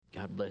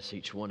God bless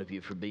each one of you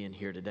for being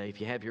here today.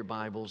 If you have your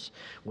Bibles,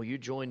 will you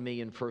join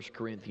me in 1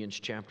 Corinthians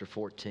chapter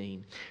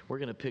 14? We're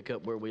going to pick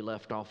up where we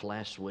left off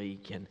last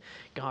week, and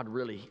God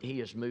really,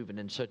 He is moving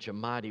in such a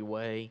mighty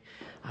way.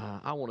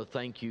 I want to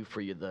thank you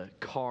for the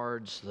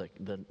cards,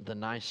 the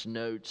nice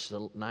notes,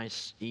 the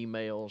nice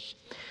emails,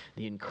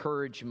 the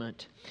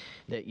encouragement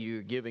that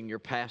you're giving your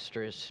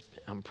pastor as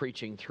I'm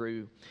preaching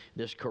through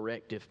this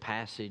corrective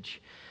passage.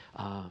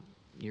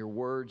 Your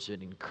words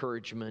and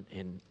encouragement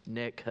and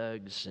neck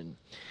hugs and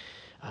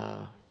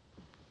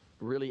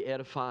really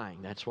edifying.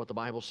 That's what the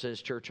Bible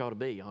says church ought to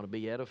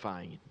be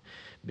edifying,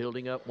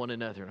 building up one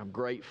another. And I'm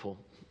grateful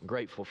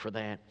for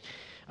that.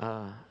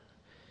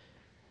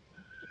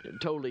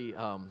 Totally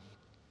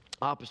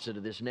opposite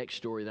of this next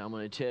story that I'm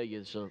going to tell you.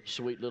 It's a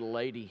sweet little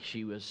lady.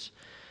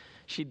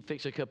 She'd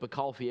fix a cup of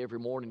coffee every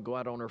morning, go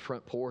out on her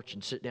front porch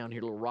and sit down here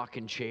in a little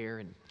rocking chair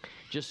and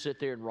just sit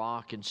there and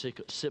rock and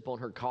sip on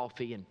her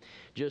coffee and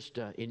just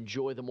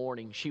enjoy the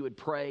morning. She would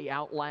pray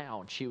out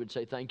loud. She would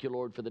say, "Thank you,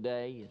 Lord, for the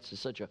day. It's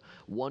such a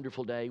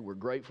wonderful day. We're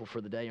grateful for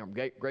the day. I'm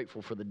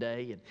grateful for the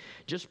day." And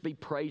just be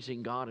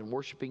praising God and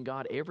worshiping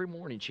God every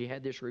morning. She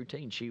had this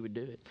routine. She would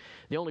do it.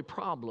 The only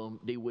problem,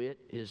 DeWitt,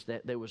 is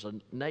that there was a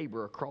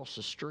neighbor across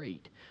the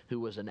street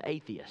who was an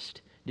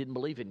atheist, didn't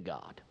believe in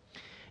God.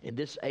 And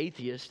this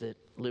atheist that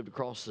lived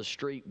across the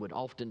street would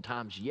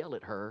oftentimes yell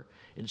at her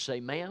and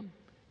say, "Ma'am,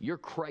 you're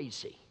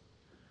crazy.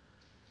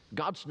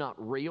 God's not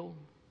real.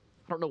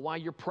 I don't know why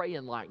you're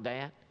praying like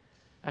that.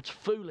 That's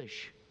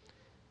foolish.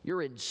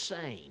 You're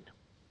insane."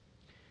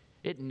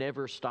 It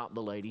never stopped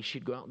the lady.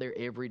 She'd go out there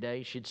every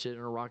day. She'd sit in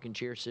her rocking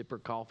chair, sip her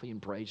coffee,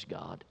 and praise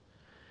God.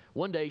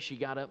 One day she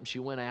got up and she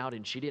went out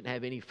and she didn't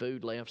have any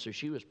food left, so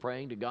she was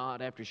praying to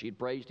God after she had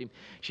praised Him.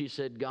 She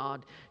said,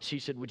 "God," she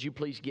said, "would you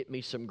please get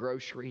me some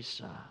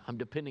groceries? I'm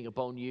depending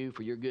upon you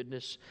for your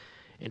goodness."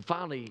 And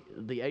finally,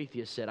 the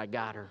atheist said, "I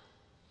got her."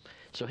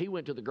 So he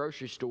went to the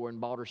grocery store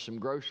and bought her some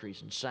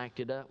groceries and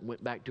sacked it up,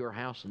 went back to her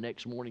house the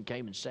next morning,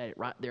 came and sat it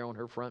right there on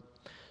her front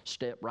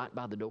step, right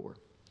by the door.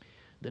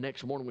 The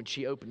next morning when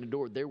she opened the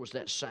door, there was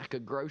that sack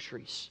of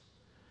groceries.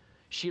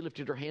 She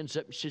lifted her hands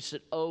up and she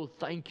said, "Oh,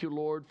 thank you,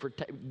 Lord, for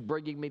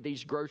bringing me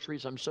these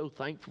groceries. I'm so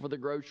thankful for the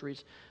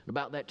groceries." And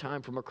about that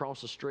time, from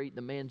across the street,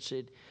 the man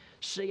said,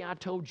 "See, I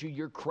told you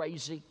you're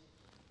crazy.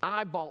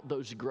 I bought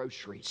those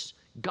groceries.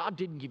 God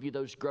didn't give you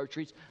those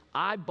groceries.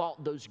 I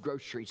bought those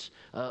groceries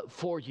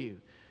for you."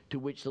 To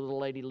which the little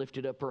lady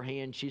lifted up her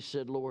hand. She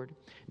said, "Lord,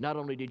 not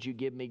only did you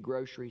give me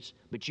groceries,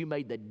 but you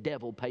made the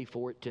devil pay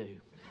for it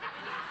too."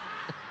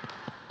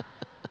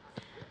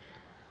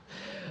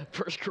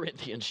 1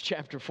 Corinthians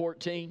chapter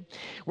 14.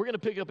 We're going to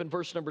pick up in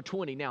verse number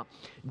 20. Now,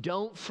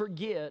 don't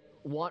forget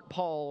what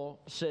Paul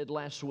said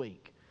last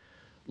week.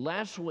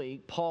 Last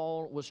week,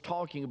 Paul was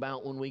talking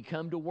about when we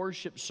come to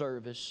worship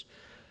service,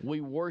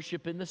 we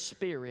worship in the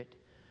Spirit,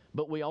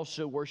 but we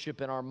also worship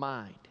in our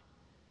mind.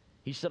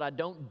 He said, "I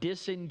don't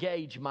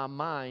disengage my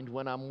mind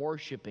when I'm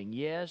worshiping."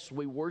 Yes,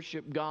 we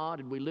worship God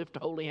and we lift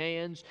holy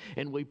hands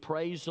and we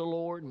praise the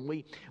Lord and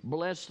we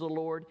bless the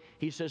Lord.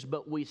 He says,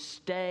 but we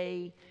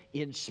stay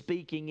in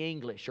speaking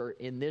English, or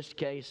in this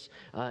case,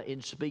 in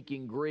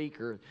speaking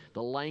Greek, or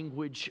the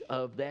language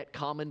of that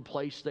common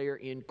place there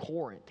in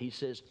Corinth. He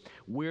says,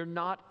 we're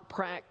not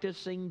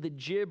practicing the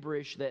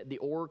gibberish that the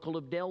Oracle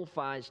of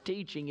Delphi is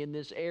teaching in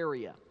this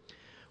area.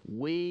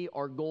 We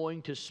are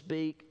going to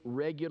speak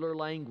regular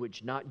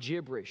language, not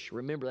gibberish.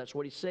 Remember, that's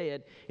what he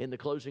said in the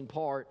closing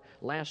part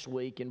last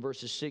week in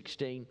verses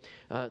 16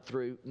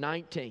 through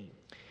 19.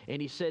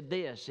 And he said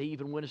this, he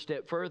even went a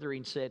step further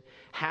and said,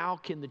 how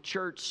can the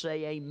church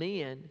say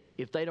amen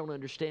if they don't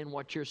understand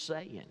what you're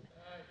saying?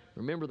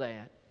 Remember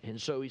that.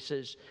 And so he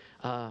says,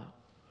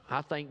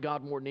 I thank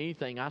God more than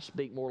anything, I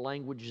speak more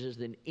languages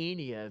than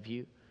any of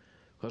you,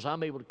 because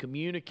I'm able to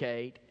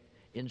communicate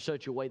in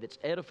such a way that's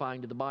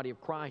edifying to the body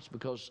of Christ,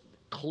 because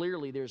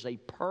clearly there's a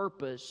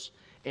purpose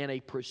and a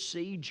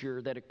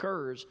procedure that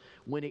occurs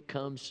when it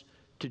comes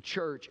to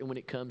church and when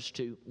it comes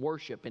to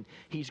worship. And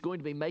he's going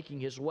to be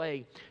making his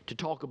way to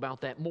talk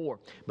about that more.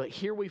 But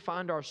here we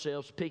find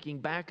ourselves picking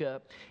back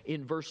up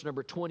in verse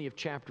number 20 of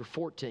chapter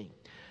 14.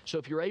 So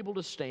if you're able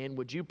to stand,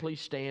 would you please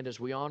stand as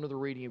we honor the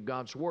reading of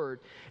God's Word,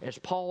 as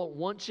Paul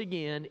once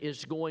again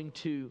is going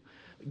to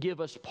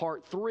give us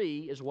part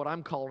 3, is what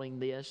I'm calling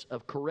this,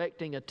 of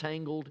correcting a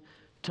tangled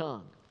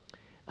tongue.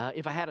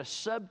 If I had a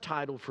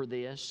subtitle for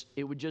this,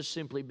 it would just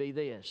simply be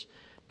this: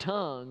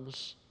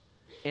 Tongues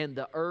and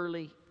the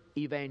Early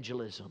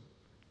Evangelism.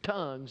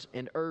 Tongues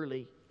and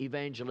Early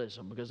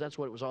Evangelism, because that's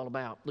what it was all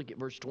about. Look at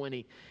verse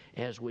 20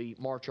 as we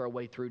march our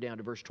way through down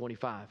to verse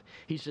 25.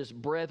 He says,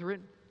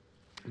 brethren,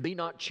 be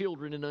not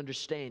children in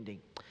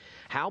understanding.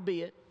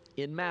 Howbeit,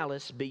 in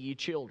malice be ye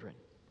children,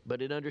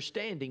 but in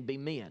understanding be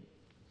men.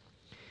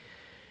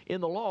 In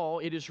the law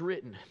it is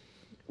written,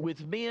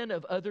 with men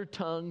of other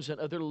tongues and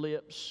other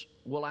lips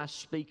will I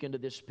speak unto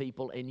this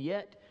people, and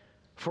yet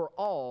for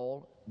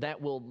all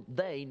that will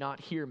they not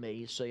hear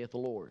me, saith the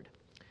Lord.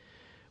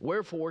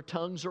 Wherefore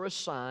tongues are a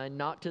sign,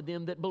 not to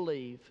them that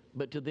believe,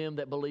 but to them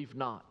that believe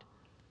not.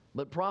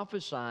 But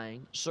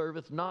prophesying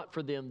serveth not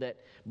for them that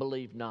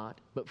believe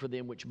not, but for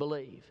them which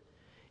believe.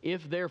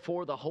 If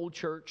therefore the whole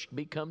church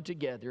be come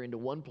together into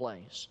one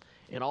place,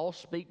 and all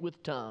speak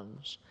with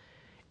tongues,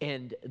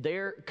 and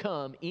there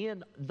come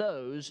in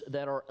those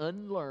that are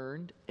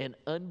unlearned and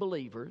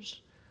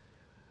unbelievers,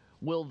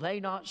 will they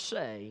not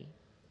say,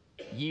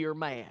 ye are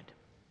mad?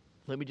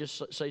 Let me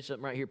just say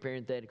something right here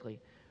parenthetically.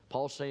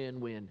 Paul's saying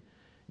when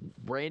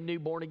brand new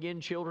born again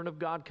children of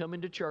God come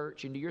into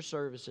church, into your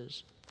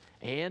services,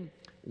 and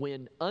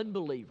when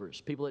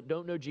unbelievers, people that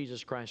don't know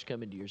Jesus Christ,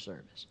 come into your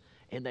service,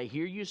 and they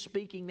hear you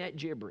speaking that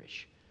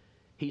gibberish,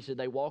 he said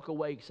they walk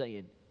away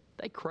saying,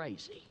 they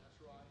crazy.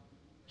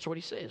 That's what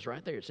he says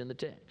right there. It's in the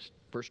text.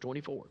 Verse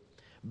 24.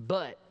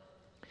 But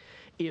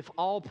if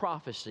all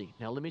prophecy,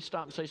 now let me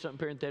stop and say something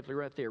parenthetically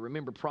right there.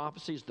 Remember,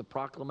 prophecy is the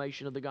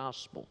proclamation of the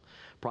gospel.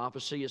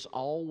 Prophecy is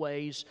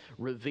always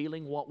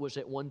revealing what was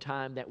at one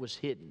time that was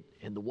hidden.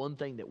 And the one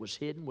thing that was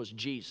hidden was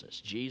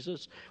Jesus.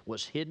 Jesus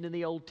was hidden in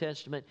the Old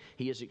Testament.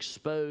 He is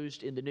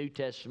exposed in the New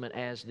Testament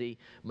as the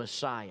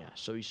Messiah.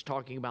 So he's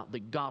talking about the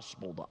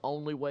gospel, the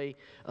only way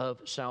of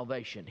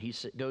salvation. He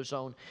goes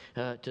on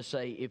to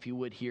say, if you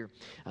would here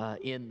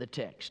in the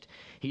text.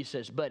 He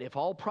says, but if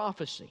all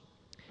prophecy,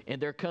 and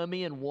there come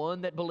in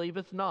one that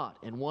believeth not,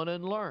 and one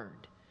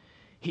unlearned,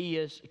 he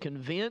is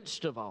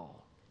convinced of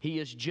all, he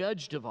is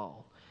judged of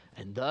all,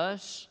 and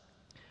thus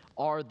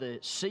are the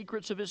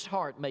secrets of his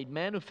heart made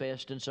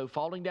manifest, and so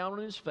falling down on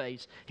his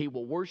face, he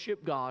will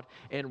worship God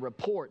and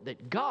report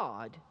that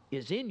God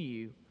is in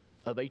you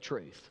of a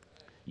truth.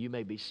 You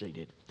may be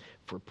seated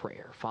for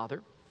prayer.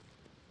 Father,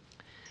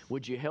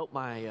 would you help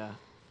my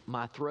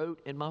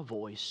throat and my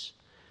voice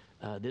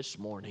this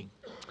morning?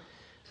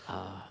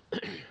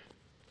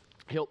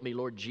 Help me,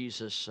 Lord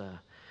Jesus,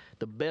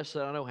 the best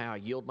that I know how, I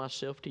yield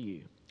myself to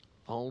you,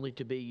 only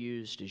to be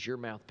used as your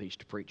mouthpiece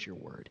to preach your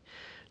word.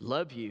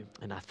 Love you,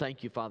 and I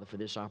thank you, Father, for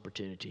this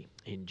opportunity.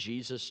 In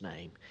Jesus'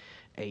 name,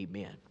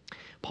 amen.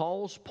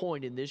 Paul's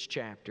point in this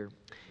chapter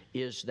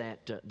is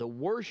that the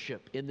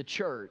worship in the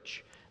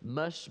church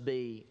must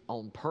be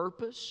on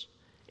purpose,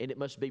 and it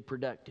must be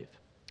productive.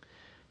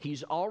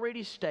 He's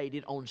already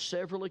stated on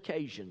several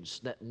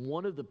occasions that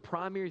one of the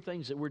primary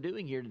things that we're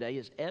doing here today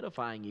is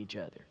edifying each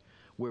other.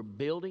 We're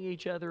building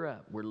each other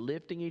up. We're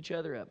lifting each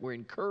other up. We're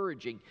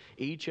encouraging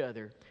each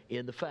other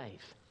in the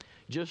faith.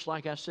 Just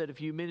like I said a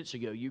few minutes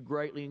ago, you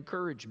greatly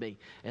encouraged me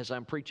as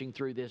I'm preaching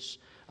through this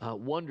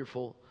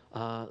wonderful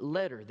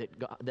letter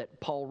that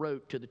Paul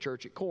wrote to the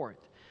church at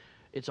Corinth.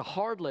 It's a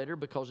hard letter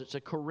because it's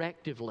a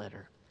corrective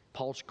letter.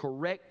 Paul's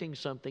correcting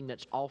something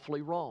that's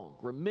awfully wrong.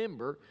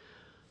 Remember,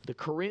 the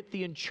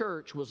Corinthian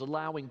church was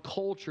allowing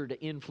culture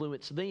to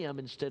influence them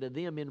instead of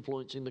them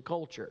influencing the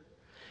culture.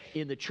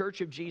 In the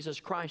Church of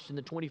Jesus Christ in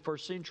the 21st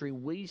century,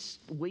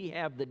 we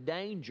have the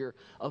danger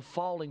of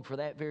falling for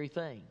that very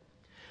thing.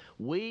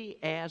 We,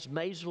 as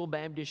Maysville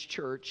Baptist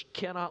Church,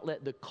 cannot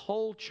let the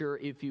culture,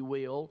 if you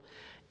will,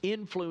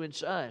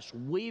 influence us.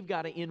 We've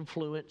got to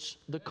influence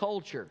the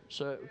culture.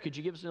 So could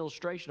you give us an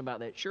illustration about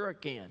that? Sure I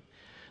can.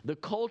 The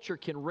culture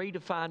can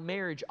redefine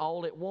marriage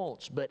all it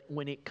wants, but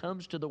when it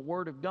comes to the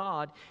Word of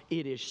God,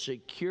 it is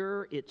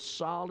secure, it's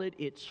solid,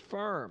 it's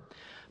firm.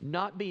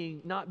 Not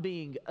being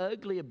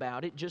ugly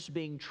about it, just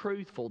being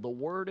truthful. The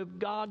Word of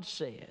God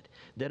said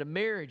that a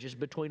marriage is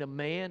between a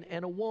man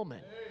and a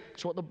woman.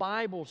 That's what the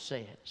Bible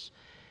says.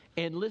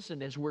 And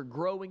listen, as we're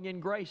growing in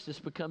grace, this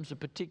becomes a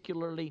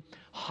particularly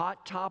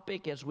hot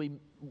topic as we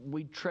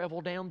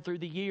travel down through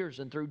the years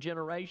and through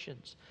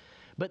generations.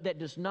 But that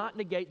does not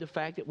negate the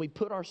fact that we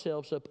put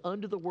ourselves up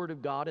under the Word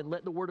of God and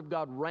let the Word of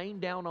God rain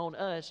down on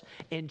us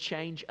and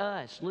change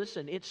us.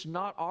 Listen, it's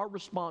not our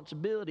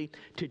responsibility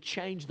to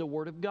change the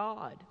Word of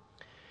God.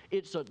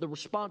 It's the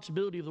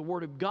responsibility of the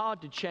Word of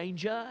God to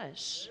change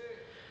us.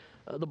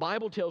 The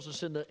Bible tells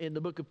us in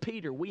the book of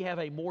Peter, we have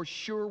a more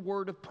sure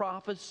word of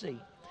prophecy.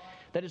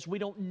 That is, we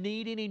don't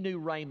need any new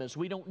rhemas.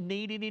 We don't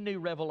need any new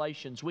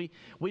revelations. We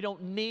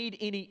don't need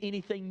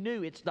anything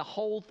new. It's the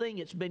whole thing.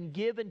 It's been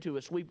given to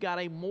us. We've got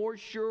a more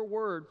sure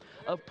word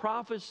of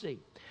prophecy.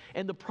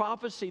 And the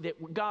prophecy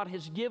that God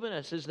has given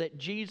us is that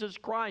Jesus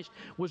Christ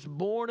was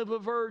born of a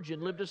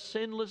virgin, lived a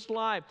sinless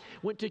life,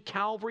 went to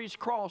Calvary's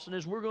cross, and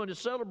as we're going to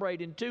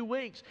celebrate in 2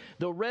 weeks,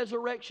 the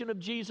resurrection of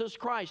Jesus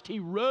Christ. He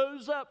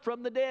rose up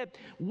from the dead.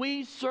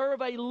 We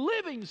serve a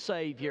living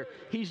Savior.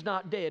 He's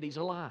not dead. He's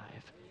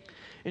alive.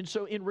 And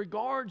so in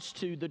regards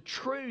to the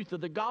truth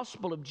of the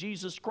gospel of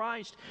Jesus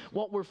Christ,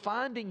 what we're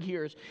finding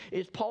here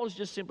is Paul is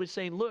just simply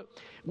saying, look,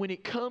 when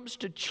it comes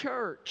to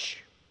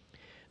church,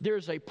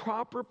 there's a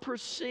proper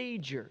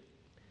procedure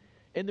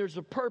and there's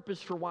a purpose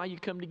for why you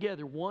come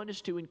together. One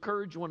is to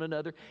encourage one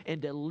another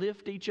and to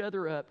lift each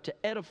other up,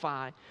 to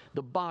edify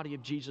the body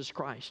of Jesus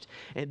Christ.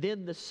 And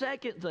then the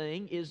second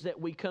thing is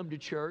that we come to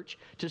church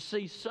to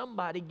see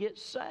somebody get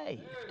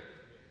saved.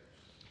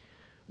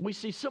 We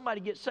see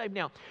somebody get saved.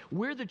 Now,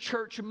 we're the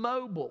church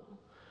mobile.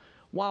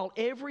 While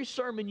every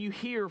sermon you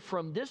hear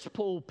from this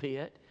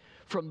pulpit,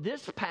 from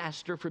this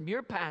pastor, from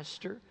your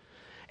pastor,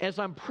 as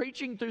I'm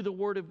preaching through the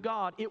Word of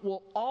God, it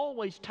will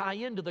always tie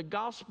into the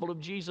gospel of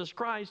Jesus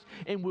Christ,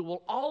 and we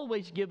will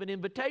always give an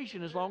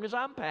invitation as long as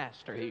I'm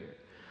pastor here.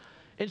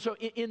 And so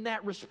in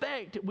that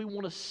respect, we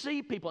want to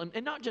see people,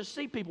 and not just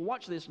see people,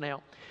 watch this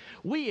now.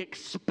 We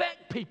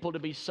expect people to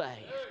be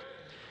saved.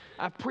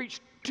 I've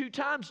preached 2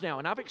 times now,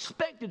 and I've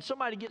expected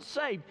somebody to get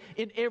saved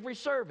in every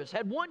service.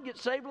 Had one get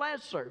saved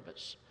last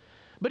service.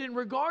 But in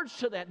regards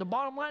to that, the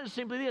bottom line is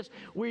simply this.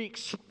 We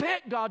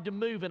expect God to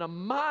move in a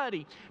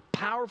mighty,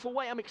 powerful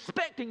way. I'm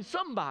expecting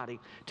somebody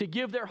to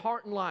give their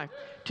heart and life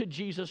to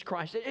Jesus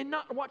Christ. And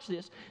not, watch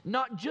this,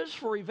 not just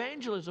for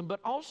evangelism, but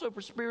also for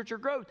spiritual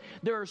growth.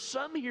 There are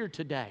some here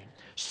today,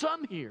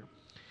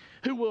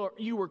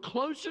 you were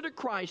closer to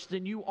Christ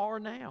than you are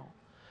now.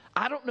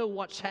 I don't know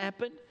what's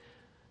happened.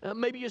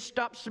 Maybe you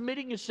stopped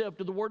submitting yourself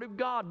to the Word of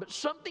God, but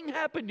something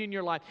happened in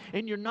your life,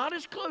 and you're not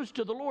as close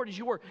to the Lord as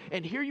you were.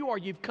 And here you are.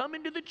 You've come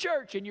into the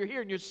church, and you're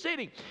here, and you're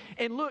sitting.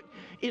 And look,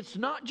 it's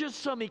not just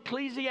some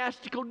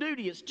ecclesiastical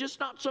duty. It's just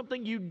not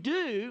something you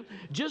do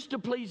just to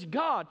please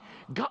God.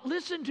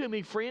 Listen to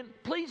me, friend.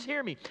 Please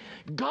hear me.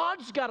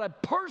 God's got a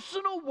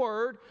personal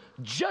word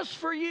just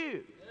for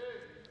you,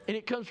 and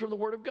it comes from the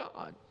Word of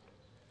God.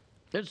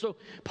 And so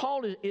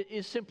Paul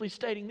is simply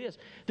stating this.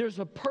 There's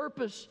a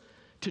purpose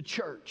to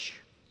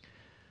church.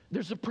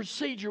 There's a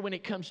procedure when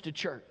it comes to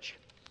church.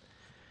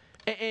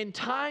 And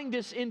tying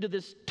this into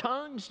this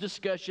tongues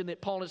discussion that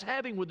Paul is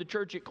having with the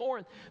church at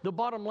Corinth, the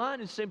bottom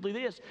line is simply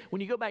this.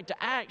 When you go back to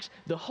Acts,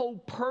 the whole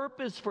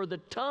purpose for the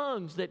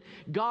tongues that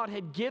God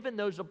had given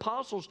those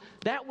apostles,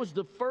 that was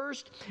the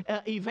first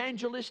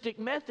evangelistic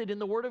method in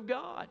the Word of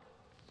God.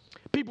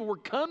 People were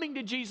coming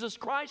to Jesus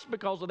Christ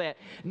because of that.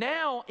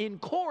 Now in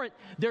Corinth,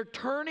 they're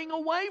turning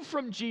away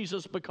from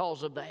Jesus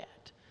because of that.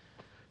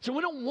 So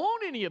we don't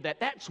want any of that.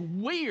 That's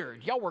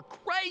weird. Y'all were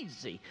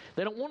crazy.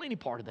 They don't want any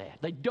part of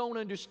that. They don't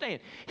understand.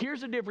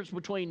 Here's the difference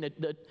between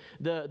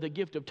the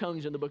gift of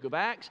tongues in the book of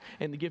Acts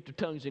and the gift of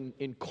tongues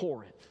in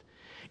Corinth.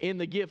 In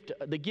the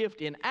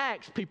gift in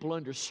Acts, people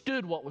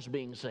understood what was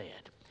being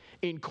said.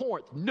 In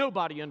Corinth,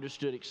 nobody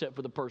understood except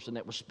for the person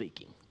that was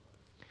speaking.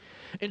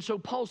 And so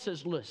Paul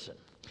says, listen,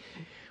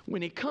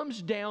 when it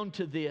comes down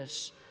to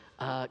this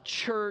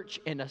church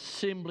and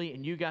assembly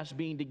and you guys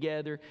being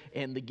together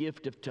and the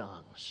gift of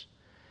tongues,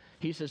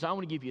 he says, I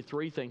want to give you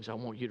 3 things I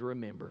want you to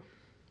remember.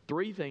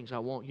 3 things I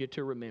want you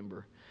to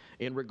remember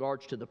in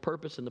regards to the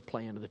purpose and the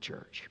plan of the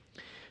church.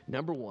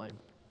 Number 1,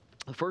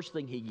 the first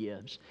thing he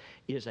gives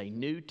is a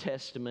New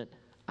Testament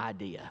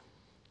idea.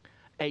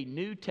 A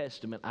New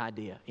Testament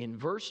idea. In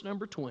verse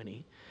number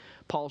 20,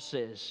 Paul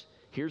says,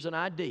 here's an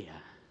idea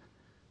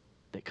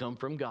that come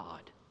from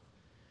God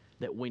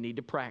that we need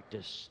to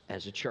practice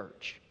as a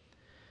church.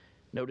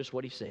 Notice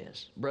what he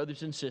says.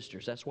 Brothers and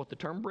sisters, that's what the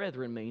term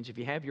brethren means. If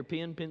you have your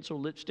pen, pencil,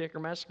 lipstick, or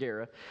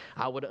mascara,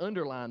 I would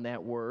underline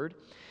that word,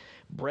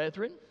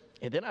 brethren,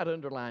 and then I'd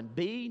underline,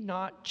 be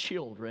not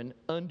children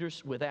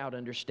without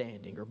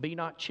understanding, or be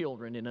not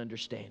children in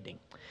understanding.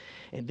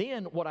 And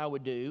then what I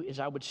would do is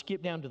I would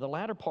skip down to the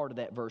latter part of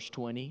that verse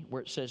 20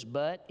 where it says,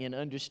 but in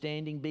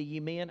understanding be ye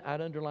men.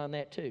 I'd underline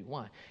that too.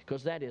 Why?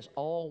 Because that is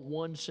all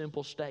one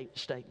simple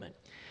statement.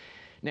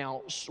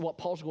 Now, what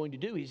Paul's going to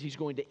do is he's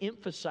going to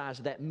emphasize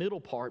that middle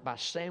part by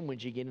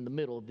sandwiching it in the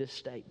middle of this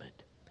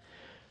statement.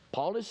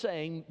 Paul is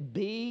saying,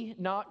 be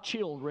not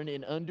children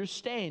in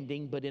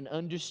understanding, but in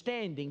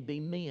understanding be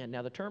men.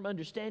 Now, the term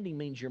understanding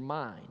means your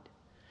mind.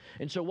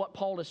 And so what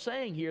Paul is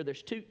saying here,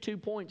 there's two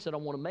points that I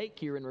want to make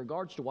here in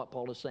regards to what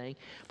Paul is saying.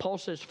 Paul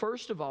says,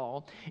 first of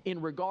all,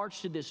 in regards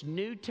to this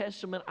New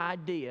Testament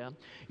idea,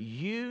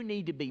 you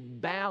need to be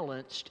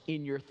balanced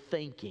in your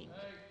thinking.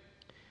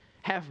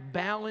 Have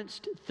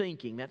balanced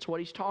thinking. That's what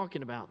he's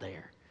talking about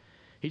there.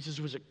 He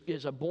says,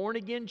 as a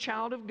born-again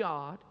child of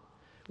God,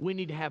 we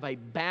need to have a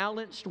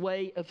balanced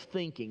way of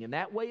thinking. And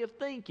that way of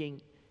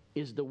thinking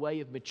is the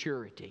way of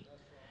maturity.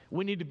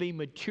 We need to be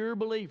mature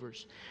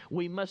believers.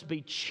 We must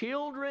be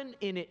children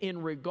in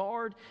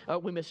regard,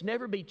 we must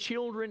never be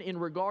children in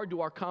regard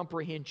to our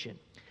comprehension.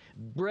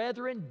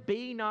 Brethren,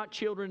 be not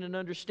children in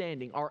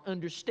understanding, our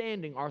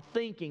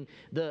thinking,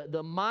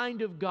 the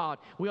mind of God.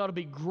 We ought to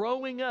be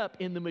growing up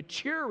in the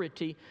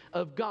maturity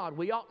of God.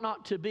 We ought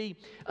not to be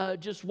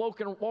just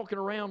walking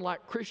around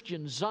like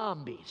Christian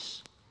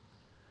zombies,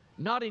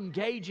 not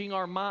engaging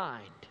our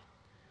mind.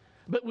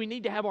 But we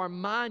need to have our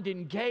mind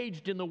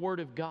engaged in the Word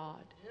of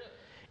God.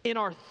 In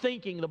our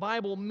thinking, the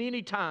Bible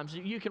many times,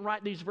 you can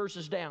write these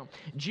verses down.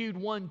 Jude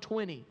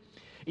 1:20.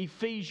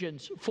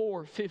 Ephesians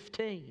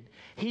 4:15,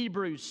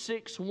 Hebrews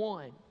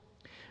 6:1,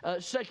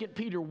 2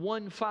 Peter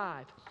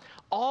 1:5.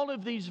 All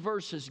of these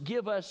verses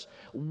give us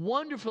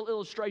wonderful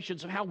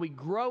illustrations of how we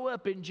grow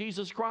up in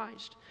Jesus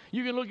Christ.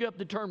 You can look up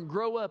the term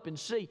grow up and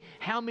see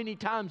how many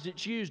times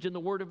it's used in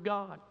the Word of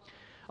God.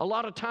 A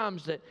lot of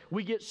times that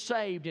we get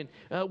saved and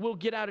we'll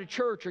get out of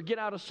church or get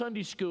out of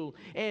Sunday school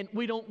and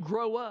we don't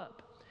grow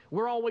up.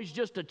 We're always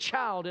just a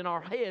child in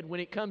our head when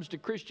it comes to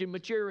Christian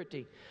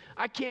maturity.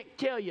 I can't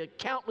tell you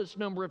countless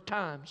number of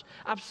times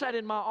I've sat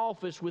in my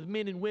office with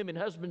men and women,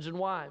 husbands and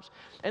wives,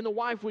 and the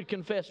wife would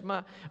confess,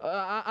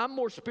 I'm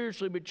more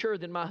spiritually mature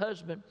than my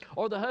husband.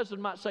 Or the husband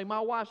might say,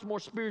 my wife's more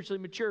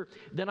spiritually mature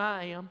than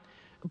I am.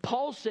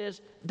 Paul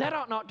says that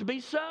ought not to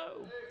be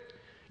so.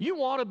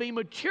 You ought to be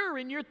mature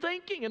in your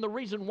thinking. And the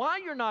reason why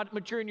you're not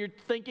mature in your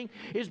thinking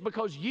is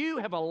because you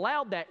have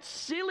allowed that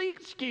silly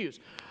excuse.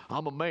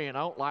 I'm a man,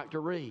 I don't like to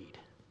read.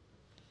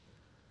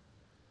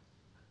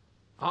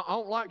 I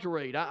don't like to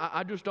read.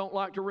 I just don't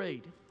like to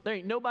read. There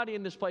ain't nobody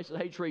in this place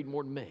that hates reading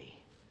more than me.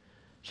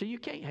 So you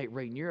can't hate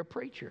reading. You're a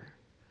preacher.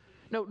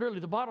 No, really,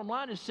 the bottom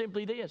line is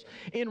simply this.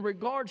 In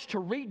regards to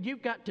read,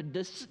 you've got to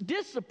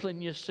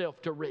discipline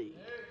yourself to read.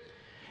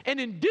 And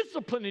in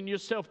disciplining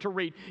yourself to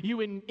read,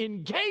 you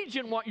engage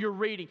in what you're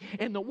reading.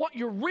 And what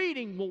you're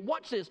reading will,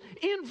 watch this,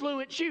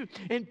 influence you.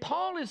 And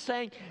Paul is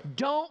saying,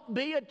 don't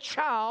be a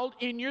child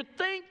in your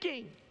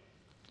thinking.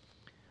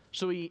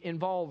 So he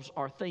involves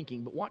our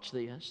thinking. But watch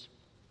this.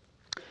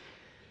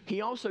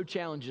 He also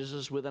challenges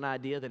us with an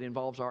idea that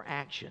involves our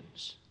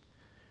actions.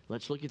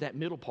 Let's look at that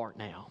middle part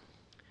now.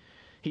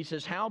 He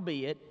says,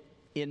 howbeit,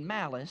 in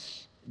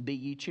malice be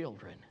ye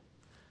children.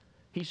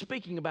 He's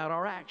speaking about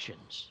our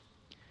actions.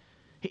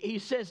 He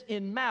says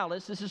in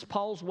malice, this is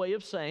Paul's way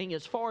of saying,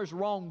 as far as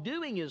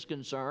wrongdoing is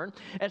concerned,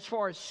 as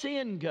far as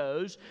sin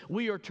goes,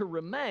 we are to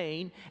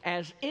remain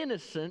as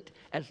innocent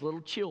as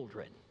little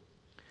children.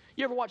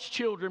 You ever watch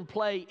children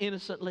play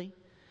innocently?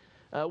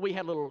 We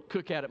had a little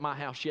cookout at my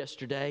house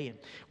yesterday, and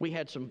we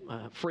had some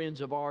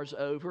friends of ours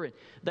over, and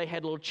they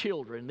had little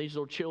children. These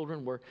little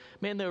children were,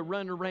 man, they were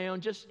running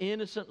around, just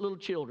innocent little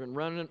children,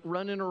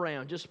 running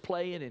around, just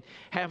playing and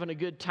having a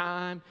good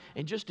time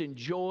and just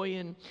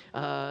enjoying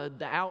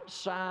the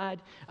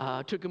outside.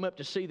 Took them up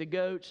to see the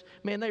goats.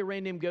 Man, they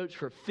ran them goats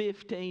for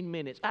 15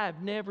 minutes.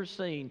 I've never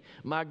seen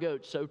my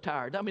goats so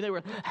tired. I mean, they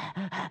were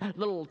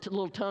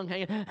little tongue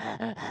hanging.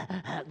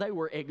 They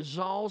were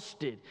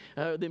exhausted.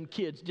 Them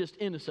kids just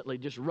innocently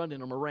just running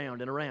them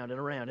around and around and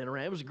around and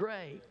around. It was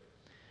great.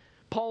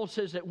 Paul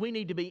says that we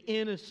need to be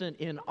innocent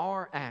in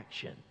our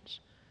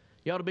actions.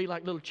 You ought to be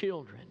like little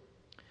children.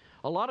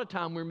 A lot of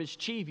time we're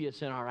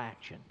mischievous in our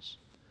actions.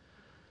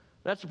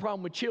 That's the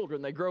problem with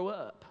children. They grow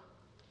up.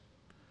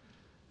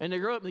 And they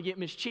grow up and they get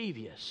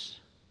mischievous.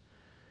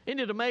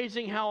 Isn't it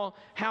amazing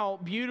how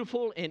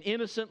beautiful and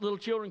innocent little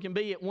children can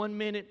be at one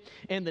minute,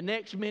 and the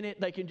next minute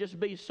they can just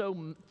be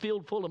so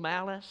filled full of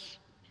malice?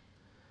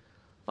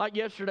 Like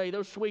yesterday,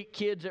 those sweet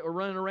kids that were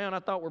running around,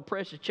 I thought were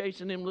precious,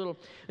 chasing them little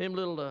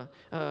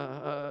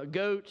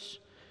goats,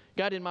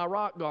 got in my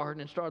rock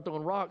garden and started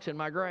throwing rocks in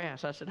my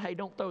grass. I said, hey,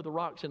 don't throw the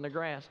rocks in the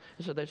grass.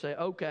 And so they say,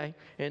 okay.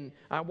 And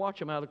I watch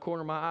them out of the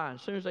corner of my eye.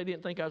 As soon as they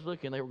didn't think I was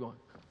looking, they were going,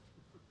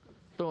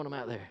 throwing them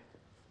out there.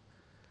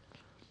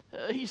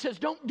 He says,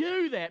 don't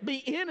do that. Be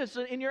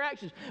innocent in your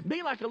actions.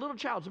 Be like a little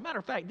child. As a matter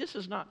of fact, this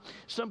is not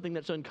something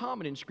that's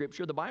uncommon in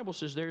Scripture. The Bible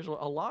says there's a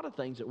lot of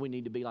things that we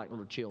need to be like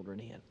little children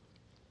in.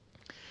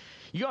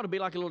 You ought to be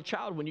like a little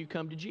child when you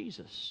come to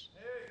Jesus.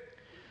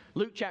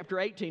 Luke chapter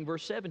 18,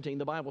 verse 17,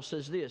 the Bible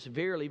says this,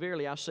 verily,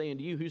 verily, I say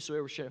unto you,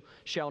 whosoever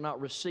shall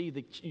not receive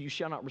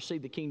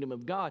the kingdom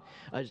of God,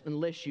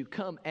 unless you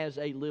come as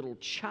a little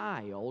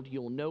child,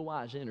 you'll no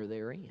wise enter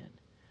therein.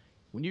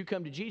 When you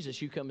come to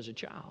Jesus, you come as a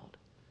child.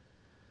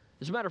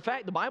 As a matter of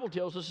fact, the Bible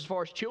tells us as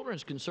far as children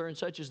is concerned,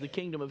 such as the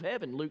kingdom of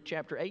heaven, Luke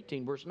chapter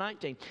 18, verse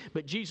 19.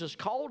 But Jesus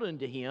called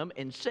unto him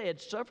and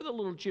said, suffer the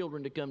little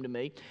children to come to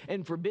me,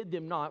 and forbid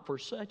them not, for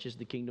such is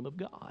the kingdom of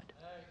God.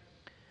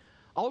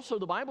 Also,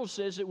 the Bible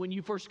says that when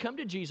you first come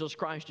to Jesus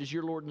Christ as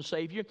your Lord and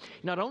Savior,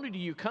 not only do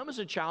you come as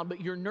a child,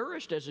 but you're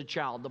nourished as a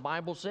child. The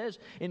Bible says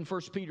in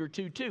 1 Peter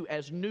 2:2,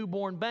 as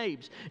newborn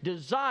babes,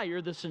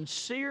 desire the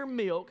sincere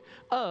milk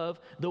of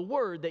the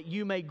Word that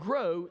you may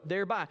grow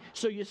thereby.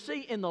 So you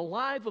see, in the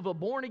life of a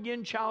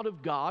born-again child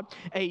of God,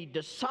 a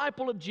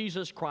disciple of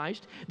Jesus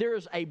Christ, there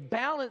is a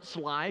balanced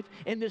life,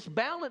 and this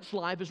balanced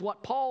life is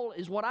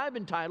what I've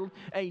entitled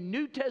a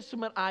New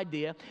Testament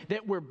idea,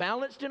 that we're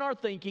balanced in our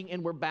thinking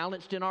and we're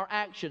balanced in our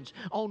actions.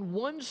 On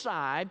one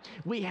side,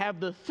 we have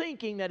the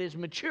thinking that is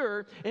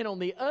mature, and on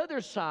the other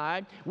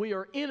side, we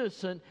are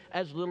innocent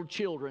as little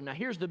children. Now,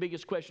 here's the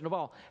biggest question of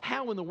all.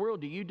 How in the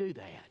world do you do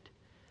that?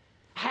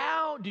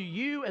 How do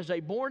you, as a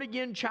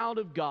born-again child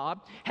of God,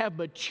 have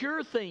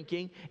mature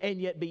thinking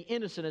and yet be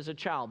innocent as a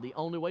child? The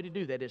only way to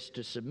do that is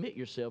to submit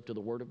yourself to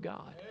the Word of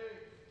God.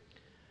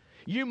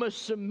 You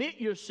must submit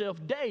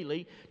yourself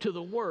daily to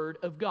the Word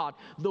of God.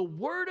 The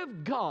Word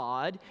of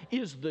God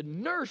is the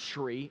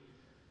nursery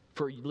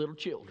for little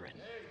children.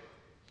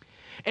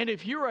 And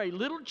if you're a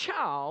little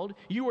child,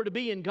 you are to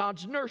be in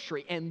God's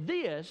nursery. And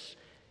this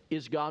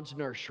is God's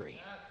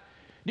nursery.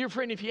 Dear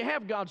friend, if you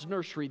have God's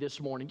nursery this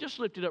morning, just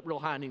lift it up real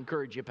high and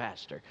encourage you,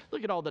 Pastor.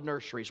 Look at all the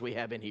nurseries we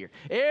have in here.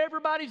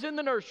 Everybody's in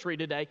the nursery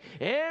today.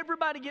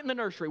 Everybody get in the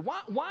nursery.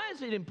 Why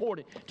is it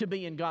important to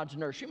be in God's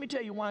nursery? Let me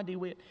tell you why,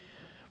 DeWitt.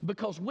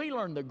 Because we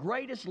learn the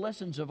greatest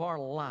lessons of our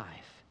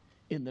life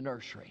in the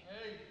nursery.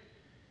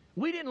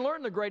 We didn't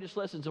learn the greatest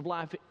lessons of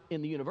life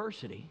in the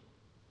university.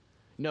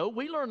 No,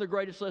 we learn the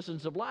greatest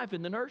lessons of life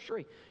in the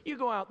nursery. You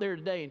go out there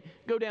today and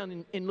go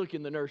down and look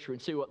in the nursery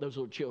and see what those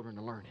little children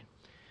are learning.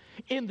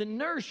 In the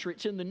nursery,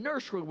 it's in the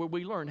nursery where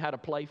we learn how to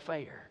play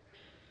fair.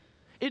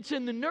 It's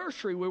in the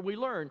nursery where we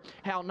learn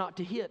how not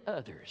to hit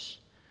others.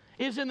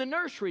 It's in the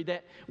nursery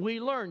that we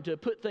learn to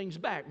put things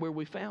back where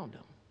we found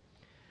them.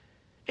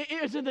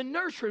 It's in the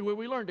nursery where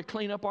we learn to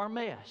clean up our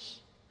mess.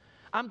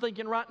 I'm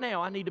thinking right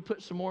now I need to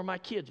put some more of my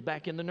kids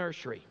back in the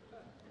nursery.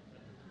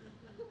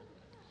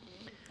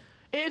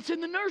 It's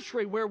in the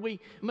nursery where we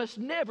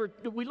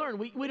learn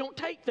we don't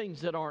take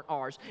things that aren't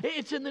ours.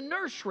 It's in the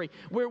nursery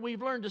where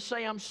we've learned to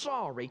say, I'm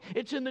sorry.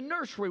 It's in the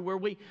nursery where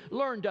we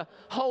learn to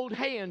hold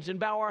hands and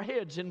bow our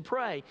heads and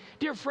pray.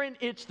 Dear friend,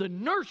 it's the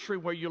nursery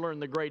where you learn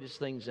the greatest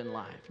things in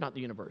life, not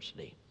the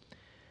university.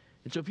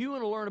 And so if you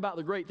want to learn about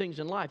the great things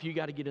in life, you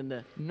got to get in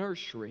the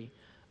nursery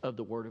of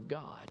the Word of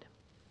God.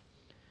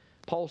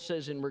 Paul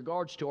says in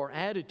regards to our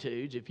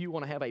attitudes, if you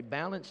want to have a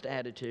balanced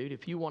attitude,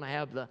 if you want to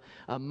have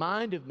a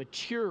mind of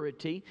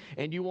maturity,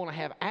 and you want to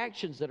have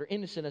actions that are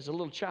innocent as a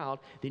little child,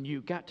 then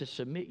you've got to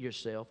submit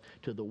yourself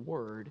to the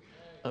Word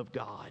of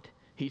God.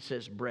 He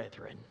says,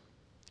 brethren,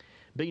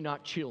 be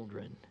not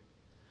children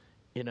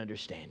in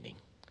understanding.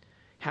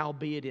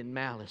 Howbeit in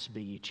malice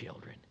be ye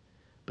children,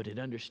 but in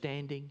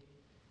understanding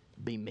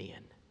be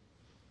men.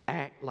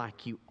 Act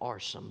like you are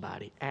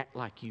somebody. Act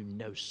like you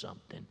know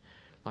something,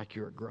 like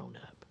you're a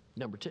grown-up.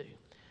 Number two,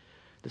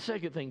 the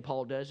second thing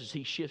Paul does is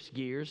he shifts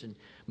gears and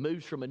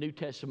moves from a New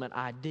Testament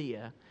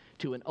idea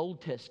to an Old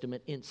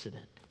Testament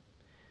incident.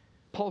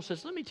 Paul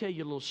says, let me tell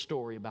you a little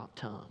story about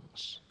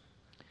tongues.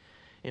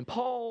 And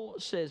Paul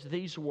says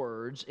these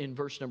words in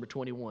verse number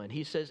 21.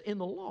 He says, in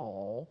the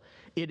law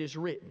it is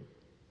written,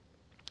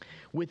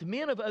 with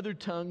men of other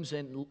tongues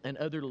and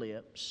other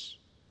lips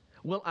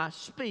will I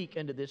speak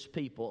unto this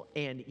people,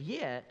 and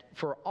yet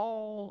for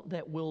all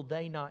that will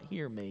they not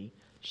hear me,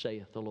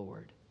 saith the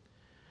Lord.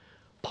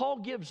 Paul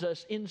gives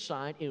us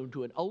insight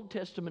into an Old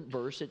Testament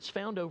verse. It's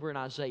found over in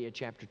Isaiah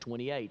chapter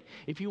 28.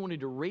 If you wanted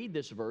to read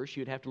this verse,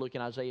 you'd have to look in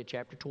Isaiah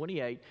chapter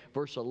 28,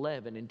 verse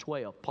 11 and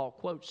 12. Paul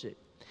quotes it.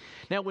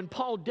 Now, when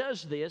Paul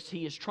does this,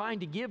 he is trying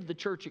to give the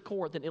church at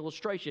Corinth an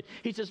illustration.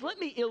 He says, let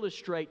me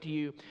illustrate to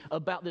you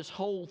about this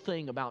whole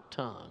thing about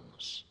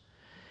tongues.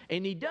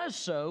 And he does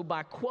so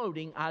by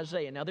quoting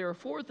Isaiah. Now, there are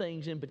four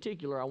things in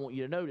particular I want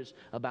you to notice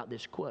about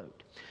this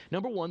quote.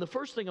 Number one, the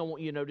first thing I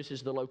want you to notice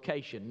is the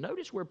location.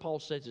 Notice where Paul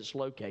says it's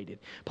located.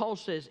 Paul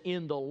says,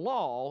 in the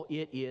law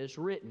it is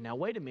written. Now,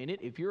 wait a minute.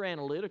 If you're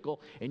analytical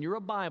and you're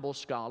a Bible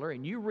scholar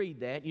and you read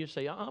that, you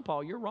say,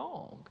 Paul, you're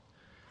wrong.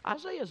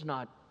 Isaiah's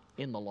not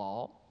in the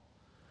law.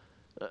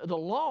 The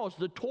law is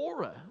the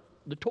Torah.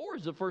 The Torah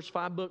is the first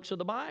 5 books of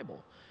the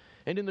Bible.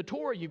 And in the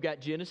Torah, you've got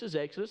Genesis,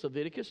 Exodus,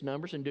 Leviticus,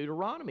 Numbers, and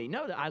Deuteronomy.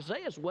 No,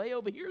 Isaiah's way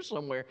over here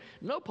somewhere.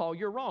 No, Paul,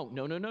 you're wrong.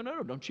 No.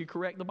 Don't you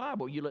correct the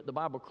Bible. You let the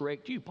Bible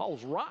correct you.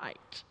 Paul's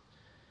right.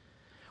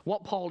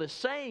 What Paul is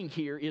saying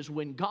here is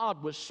when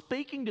God was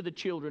speaking to the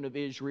children of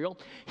Israel,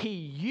 He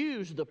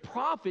used the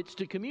prophets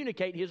to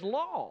communicate His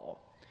law.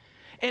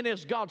 And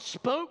as God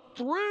spoke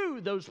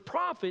through those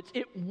prophets,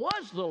 it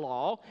was the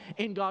law,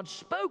 and God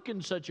spoke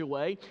in such a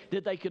way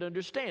that they could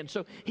understand.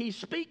 So he's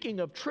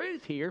speaking of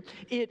truth here.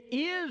 It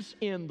is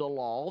in the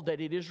law that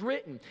it is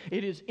written.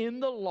 It is in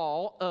the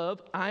law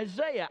of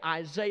Isaiah.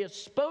 Isaiah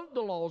spoke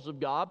the laws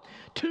of God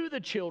to the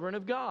children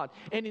of God.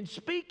 And in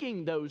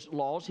speaking those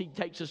laws, he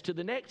takes us to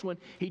the next one.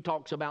 He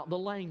talks about the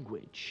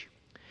language.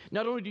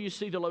 Not only do you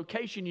see the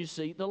location, you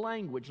see the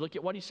language. Look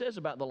at what he says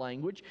about the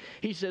language.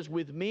 He says,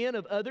 with men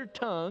of other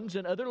tongues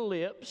and other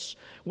lips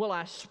will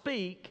I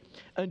speak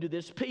unto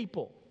this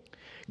people.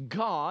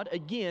 God,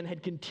 again,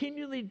 had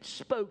continually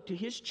spoke to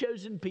His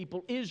chosen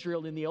people,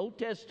 Israel, in the Old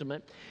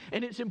Testament.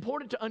 And it's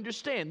important to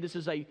understand this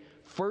is a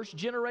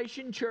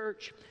first-generation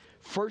church,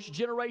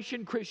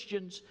 first-generation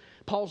Christians.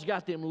 Paul's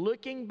got them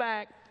looking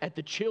back at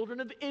the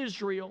children of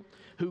Israel,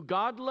 who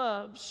God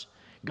loves.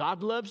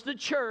 God loves the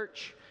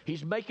church.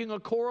 He's making a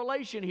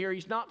correlation here.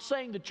 He's not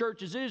saying the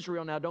church is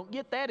Israel. Now, don't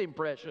get that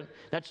impression.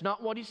 That's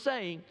not what he's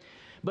saying.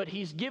 But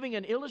he's giving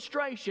an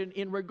illustration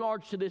in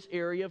regards to this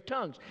area of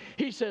tongues.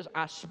 He says,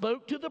 I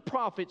spoke to the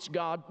prophets,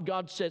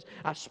 God says,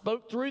 I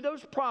spoke through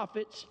those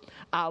prophets.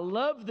 I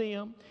love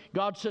them.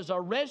 God says, I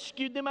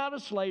rescued them out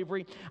of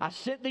slavery. I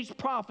sent these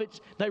prophets.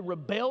 They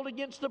rebelled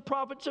against the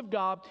prophets of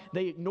God.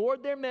 They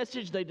ignored their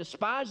message. They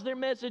despised their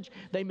message.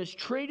 They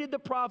mistreated the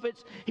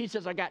prophets. He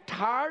says, I got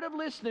tired of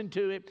listening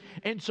to it.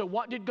 And so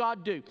what did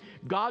God do?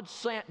 God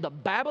sent the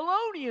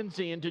Babylonians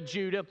into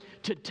Judah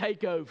to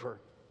take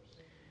over.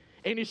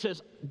 And he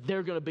says,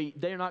 they're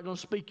not going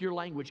to speak your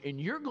language, and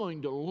you're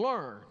going to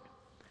learn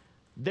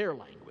their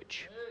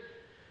language.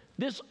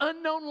 This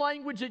unknown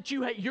language that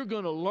you hate, you're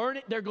going to learn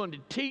it. They're going to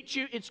teach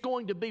you. It's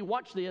going to be,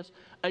 watch this,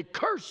 a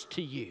curse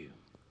to you.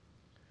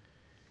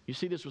 You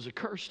see, this was a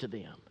curse to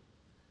them.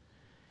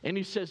 And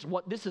he says,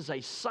 this is a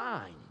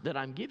sign that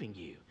I'm giving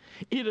you.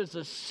 It is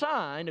a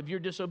sign of your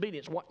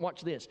disobedience.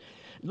 Watch this.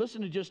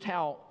 Listen to just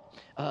how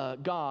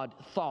God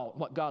thought,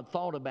 what God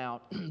thought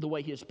about the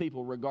way His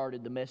people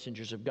regarded the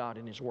messengers of God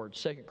in His Word.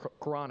 2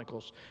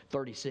 Chronicles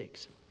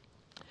 36.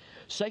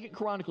 2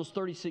 Chronicles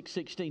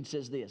 36:16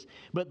 says this,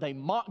 "But they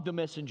mocked the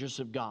messengers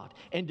of God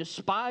and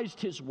despised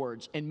His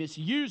words and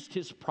misused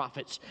His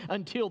prophets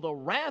until the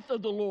wrath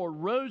of the Lord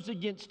rose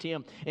against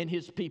him and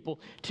His people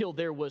till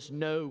there was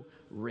no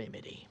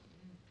remedy."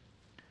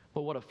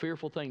 Well, what a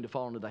fearful thing to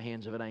fall into the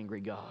hands of an angry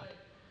God.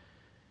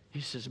 He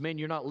says, man,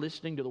 you're not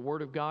listening to the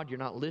Word of God. You're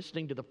not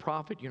listening to the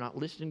prophet. You're not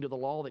listening to the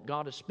law that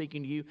God is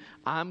speaking to you.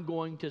 I'm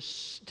going to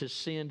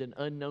send an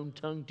unknown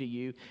tongue to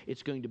you.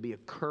 It's going to be a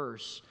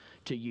curse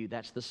to you.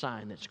 That's the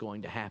sign that's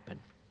going to happen.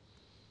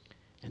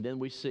 And then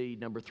we see,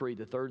 number 3,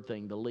 the third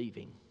thing, the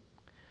leaving.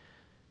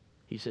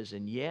 He says,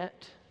 and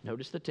yet,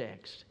 notice the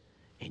text,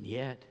 and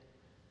yet,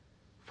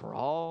 for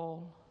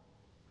all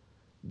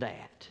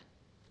that,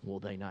 will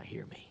they not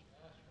hear me?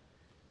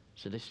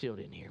 So they still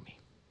didn't hear me.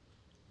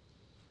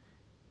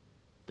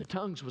 The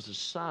tongues was a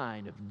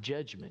sign of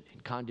judgment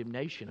and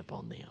condemnation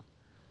upon them.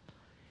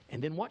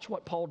 And then watch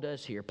what Paul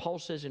does here. Paul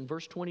says in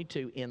verse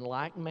 22, in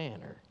like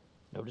manner,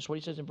 notice what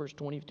he says in verse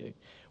 22,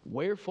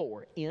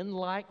 wherefore, in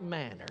like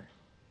manner,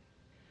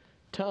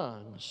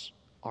 tongues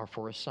are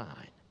for a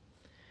sign.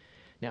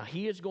 Now,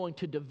 he is going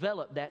to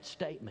develop that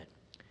statement.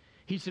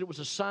 He said it was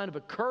a sign of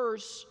a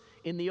curse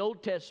in the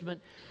Old Testament,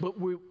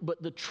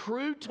 but the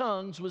true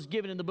tongues was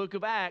given in the book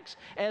of Acts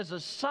as a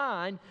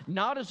sign,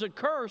 not as a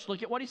curse.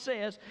 Look at what he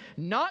says.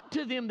 Not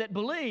to them that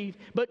believe,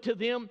 but to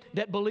them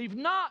that believe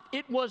not.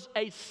 It was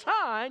a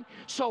sign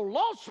so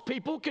lost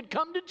people could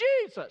come to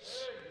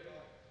Jesus.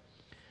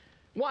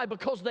 Why?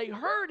 Because they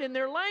heard in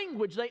their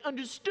language. They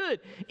understood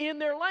in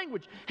their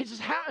language. He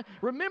says,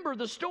 remember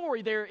the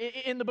story there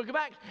in the book of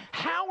Acts.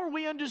 How are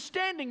we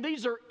understanding?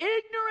 These are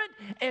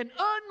ignorant and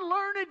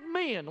unlearned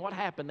men. What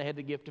happened? They had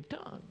the gift of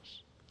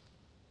tongues.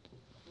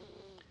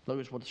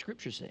 Notice what the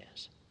Scripture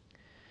says.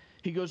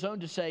 He goes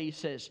on to say, he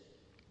says,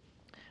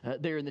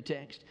 there in the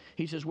text,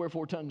 he says,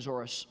 wherefore tongues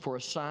are for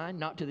a sign,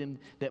 not to them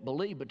that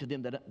believe, but to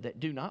them that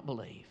do not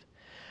believe.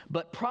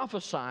 But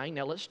prophesying,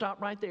 now let's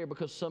stop right there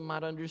because some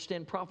might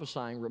understand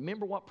prophesying.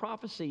 Remember what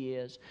prophecy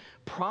is.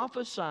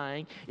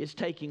 Prophesying is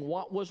taking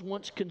what was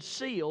once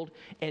concealed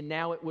and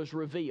now it was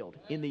revealed.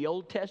 In the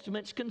Old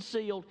Testament it's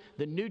concealed,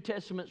 the New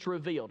Testament's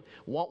revealed.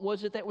 What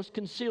was it that was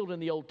concealed in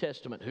the Old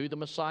Testament? Who the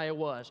Messiah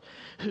was.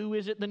 Who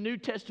is it the New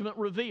Testament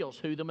reveals?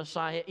 Who the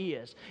Messiah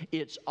is.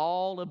 It's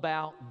all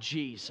about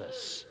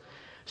Jesus.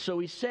 So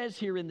he says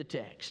here in the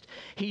text,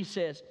 he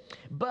says,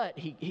 but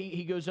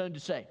he goes on to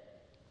say,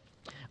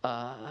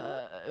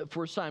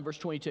 for a sign, verse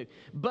 22.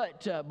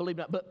 But believe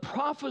not, but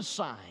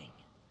prophesying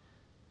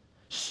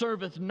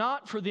serveth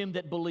not for them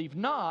that believe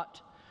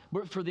not,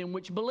 but for them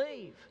which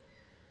believe.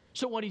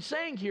 So what he's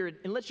saying here,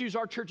 and let's use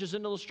our church as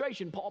an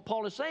illustration,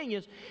 Paul is saying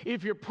is,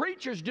 if your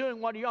preacher's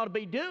doing what he ought to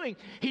be doing,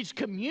 he's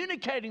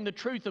communicating the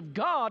truth of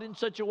God in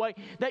such a way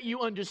that you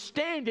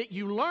understand it,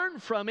 you learn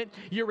from it,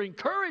 you're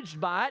encouraged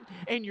by it,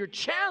 and you're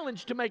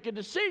challenged to make a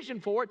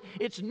decision for it.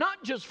 It's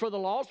not just for the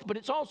lost, but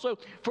it's also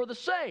for the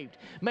saved.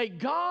 May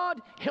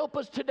God help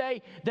us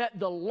today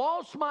that the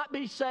lost might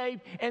be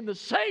saved and the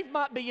saved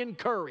might be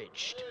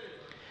encouraged,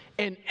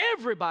 and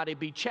everybody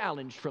be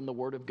challenged from the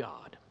Word of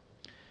God.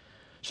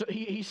 So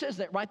he says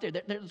that right there.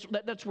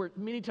 That's where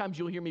many times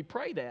you'll hear me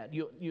pray that.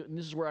 And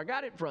this is where I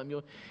got it from.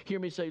 You'll hear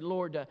me say,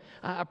 Lord,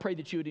 I pray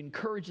that you would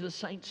encourage the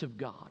saints of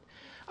God.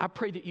 I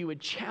pray that you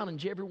would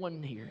challenge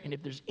everyone here. And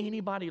if there's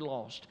anybody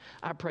lost,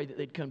 I pray that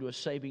they'd come to a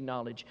saving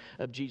knowledge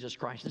of Jesus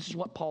Christ. This is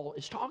what Paul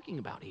is talking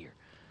about here.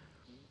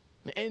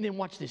 And then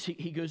watch this.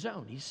 He goes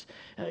on. He's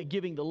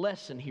giving the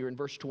lesson here in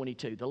verse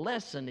 22. The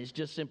lesson is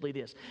just simply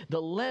this.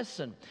 The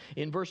lesson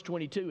in verse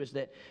 22 is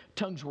that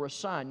tongues were a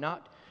sign,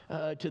 not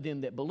to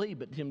them that believe,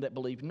 but to them that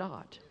believe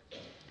not.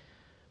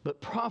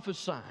 But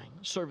prophesying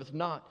serveth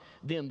not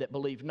them that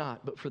believe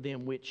not, but for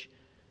them which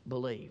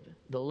believe.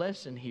 The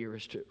lesson here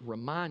is to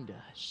remind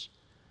us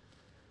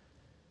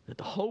that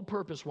the whole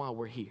purpose why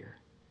we're here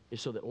is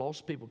so that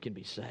lost people can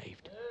be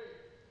saved.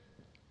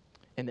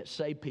 And that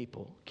saved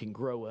people can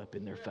grow up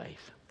in their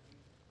faith.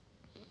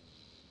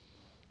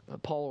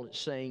 Paul is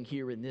saying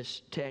here in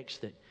this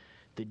text that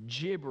the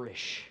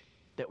gibberish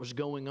that was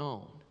going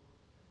on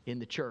in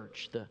the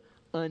church, the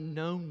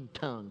unknown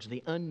tongues,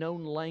 the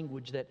unknown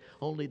language that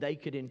only they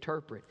could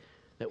interpret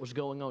that was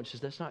going on. He says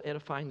that's not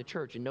edifying the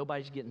church and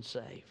nobody's getting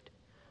saved.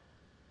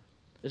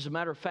 As a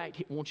matter of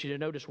fact, I want you to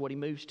notice what he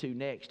moves to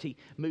next. He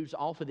moves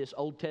off of this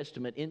Old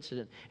Testament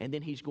incident and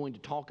then he's going to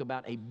talk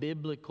about a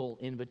biblical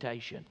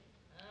invitation.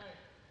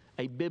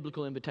 A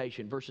biblical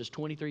invitation, verses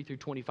 23 through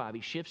 25. He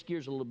shifts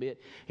gears a little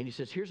bit and he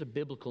says, here's a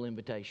biblical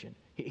invitation.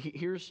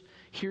 Here's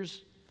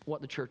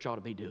what the church ought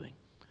to be doing.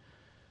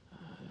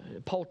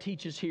 Paul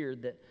teaches here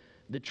that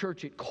the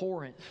church at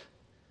Corinth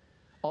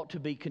ought to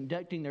be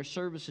conducting their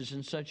services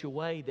in such a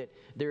way that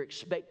they're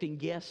expecting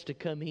guests to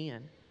come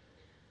in.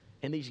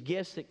 And these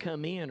guests that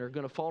come in are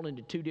going to fall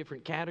into two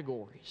different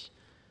categories.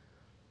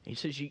 He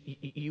says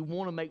you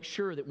want to make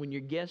sure that when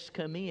your guests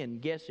come in,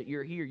 guess that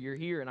you're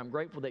here, and I'm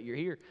grateful that you're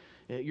here.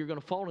 You're going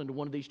to fall into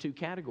one of these two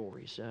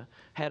categories.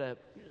 Had a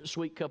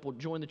sweet couple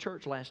join the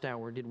church last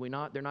hour, did we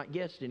not? They're not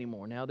guests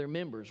anymore. Now they're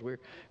members. We're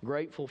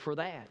grateful for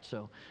that.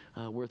 So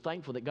we're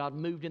thankful that God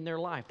moved in their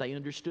life. They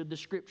understood the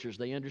Scriptures.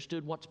 They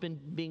understood what's been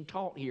being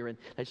taught here. And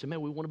they said,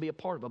 man, we want to be a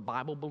part of a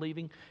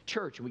Bible-believing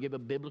church. And we give a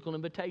biblical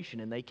invitation,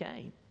 and they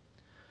came.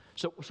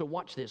 So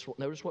watch this.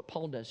 Notice what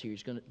Paul does here.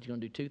 He's going to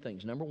do two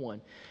things. Number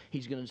one,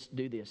 he's going to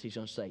do this. He's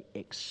going to say,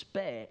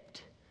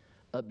 expect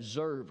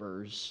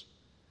observers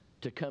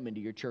to come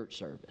into your church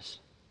service.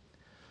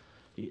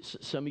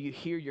 Some of you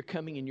here, you're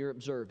coming and you're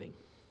observing.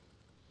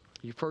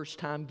 Your first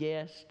time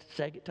guest,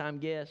 second time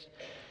guest.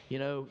 You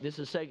know, this is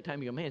the second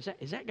time you go, man,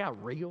 is that guy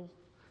real?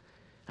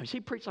 I mean, does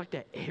he preach like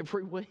that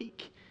every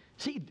week?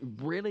 Is he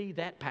really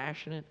that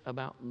passionate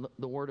about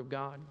the Word of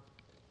God?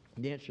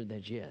 The answer to that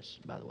is yes,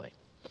 by the way.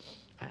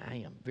 I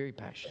am very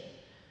passionate.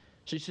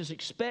 So he says,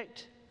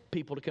 expect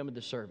people to come to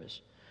the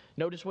service.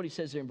 Notice what he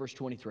says there in verse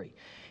 23.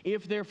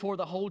 If therefore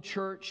the whole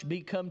church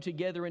be come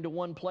together into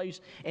one place,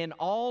 and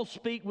all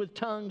speak with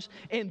tongues,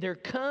 and there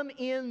come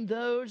in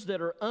those that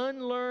are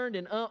unlearned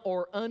and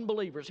or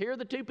unbelievers. Here are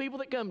the two people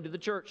that come to the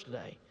church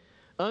today.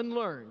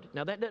 Unlearned.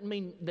 Now that doesn't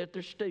mean that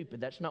they're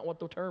stupid. That's not what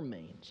the term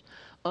means.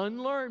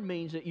 Unlearned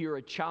means that you're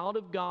a child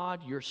of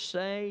God, you're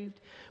saved,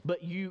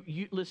 but you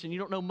listen, you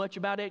don't know much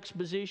about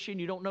exposition,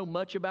 you don't know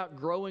much about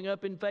growing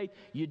up in faith.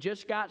 You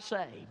just got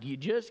saved. You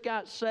just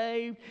got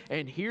saved,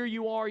 and here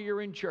you are,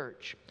 you're in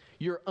church.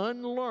 You're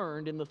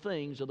unlearned in the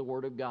things of the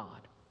Word of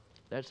God.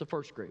 That's the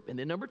first group. And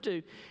then number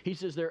two, he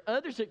says there are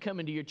others that come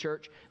into your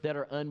church that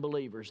are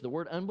unbelievers. The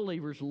word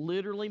unbelievers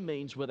literally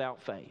means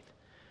without faith.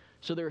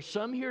 So there are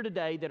some here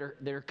today that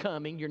are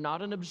coming. You're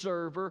not an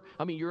observer.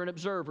 I mean, you're an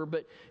observer,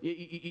 but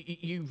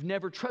you've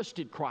never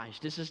trusted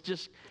Christ. This is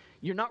just,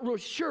 you're not real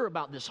sure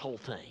about this whole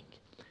thing.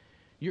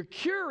 You're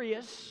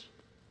curious,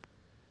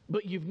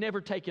 but you've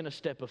never taken a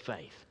step of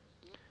faith.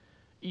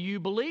 You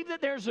believe that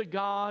there's a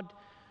God.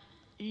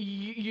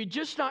 You're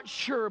just not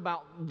sure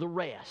about the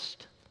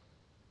rest.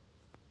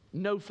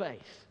 No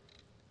faith.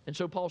 And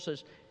so Paul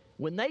says,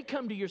 when they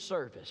come to your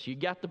service, you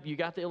got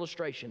the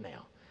illustration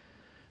now.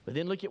 But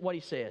then look at what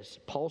he says.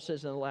 Paul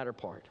says in the latter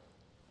part.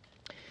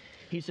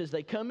 He says,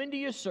 they come into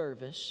your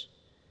service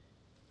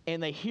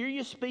and they hear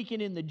you speaking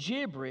in the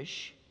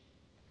gibberish.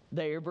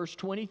 There, verse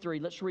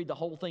 23. Let's read the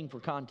whole thing for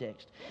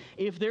context.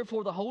 If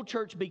therefore the whole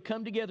church be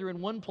come together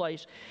in one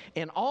place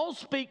and all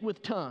speak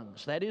with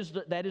tongues. That is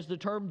the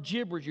term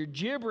gibberish. You're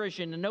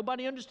gibberishing and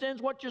nobody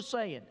understands what you're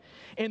saying.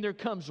 And there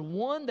comes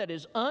one that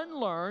is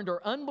unlearned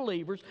or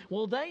unbelievers.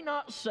 Will they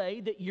not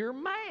say that you're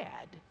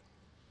mad?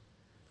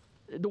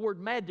 The word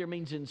mad there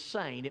means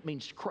insane. It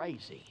means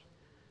crazy.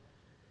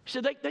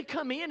 So they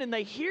come in and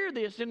they hear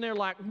this and they're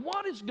like,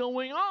 what is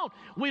going on?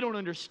 We don't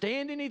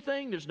understand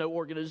anything. There's no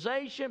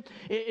organization.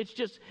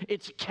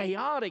 It's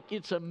chaotic.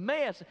 It's a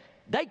mess.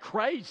 They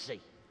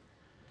crazy.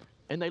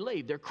 And they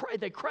leave. They're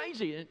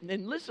crazy.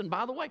 And listen,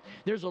 by the way,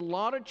 there's a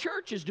lot of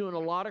churches doing a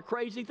lot of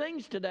crazy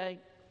things today.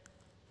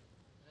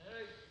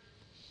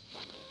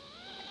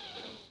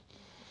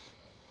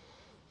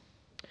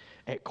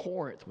 At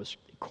Corinth was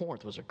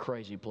a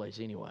crazy place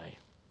anyway.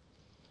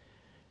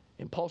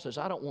 And Paul says,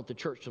 I don't want the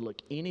church to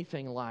look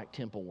anything like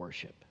temple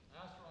worship.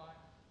 That's right.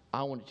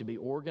 I want it to be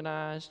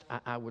organized.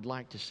 I would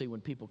like to see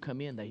when people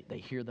come in, they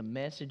hear the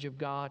message of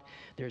God.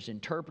 There's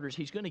interpreters.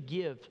 He's going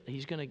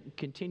to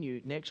continue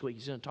next week.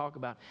 He's going to talk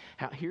about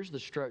how here's the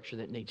structure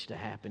that needs to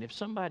happen.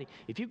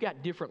 If you've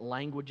got different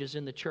languages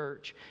in the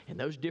church and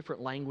those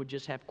different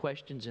languages have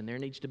questions and there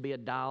needs to be a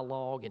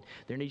dialogue and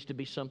there needs to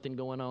be something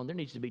going on, there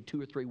needs to be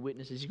 2 or 3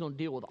 witnesses. He's going to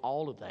deal with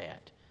all of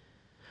that.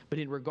 But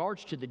in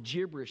regards to the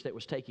gibberish that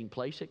was taking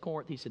place at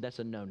Corinth, he said that's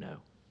a no-no.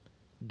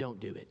 Don't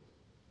do it.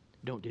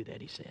 Don't do that,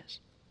 he says.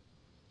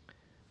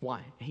 Why?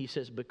 He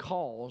says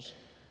because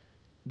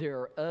there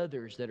are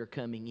others that are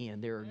coming in.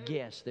 There are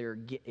guests.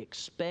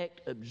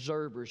 Expect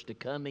observers to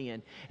come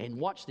in. And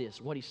watch this.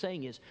 What he's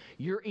saying is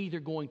you're either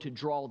going to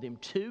draw them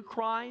to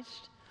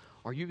Christ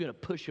or you're going to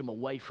push them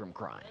away from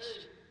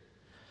Christ.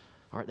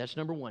 All right, that's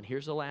number one.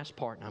 Here's the last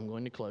part, and I'm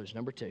going to close.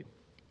 Number two.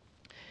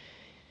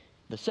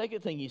 The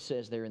second thing he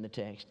says there in the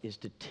text is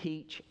to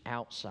teach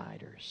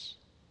outsiders.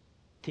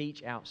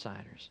 Teach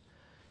outsiders.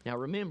 Now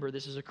remember,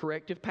 this is a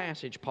corrective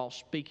passage. Paul's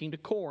speaking to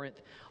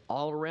Corinth.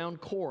 All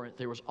around Corinth,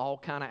 there was all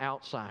kind of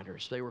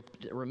outsiders.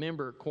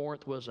 Remember,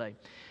 Corinth was a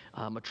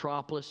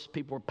metropolis.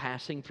 People were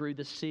passing through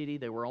the city.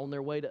 They were on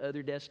their way to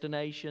other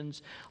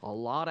destinations. A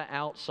lot of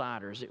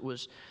outsiders. It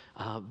was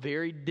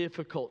very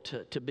difficult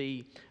to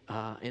be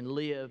and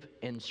live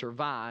and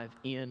survive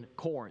in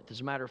Corinth.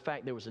 As a matter of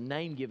fact, there was a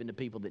name given to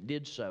people that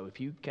did so. If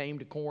you came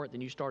to Corinth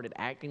and you started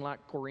acting like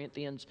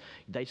Corinthians,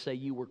 they say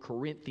you were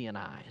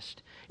Corinthianized.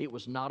 It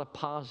was not a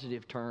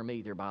positive term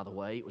either, by the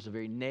way. It was a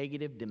very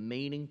negative,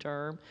 demeaning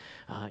term.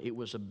 It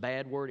was a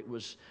bad word. It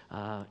was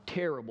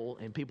terrible,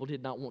 and people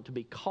did not want to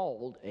be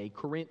called a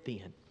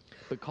Corinthian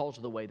because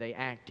of the way they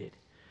acted.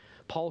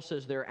 Paul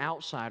says there are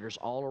outsiders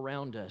all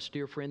around us.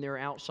 Dear friend, there are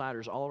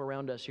outsiders all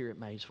around us here at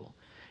Maysville.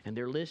 And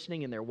they're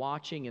listening and they're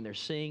watching and they're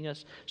seeing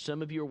us.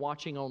 Some of you are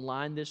watching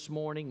online this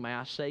morning. May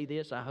I say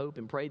this? I hope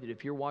and pray that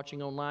if you're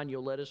watching online,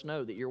 you'll let us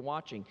know that you're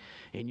watching.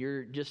 And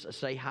you're just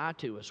say hi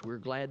to us. We're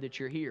glad that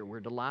you're here. We're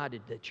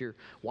delighted that you're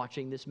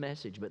watching this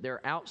message. But there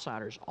are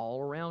outsiders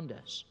all around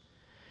us.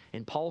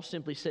 And Paul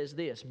simply says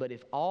this, but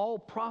if all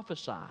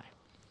prophesy,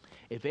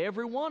 if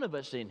every one of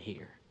us in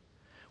here,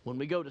 when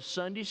we go to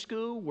Sunday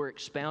school, we're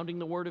expounding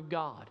the Word of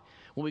God.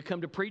 When we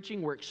come to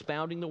preaching, we're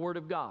expounding the Word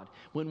of God.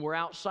 When we're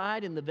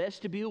outside in the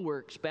vestibule, we're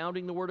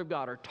expounding the Word of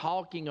God or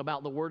talking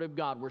about the Word of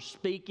God. We're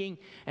speaking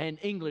in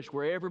English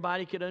where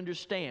everybody could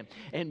understand.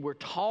 And we're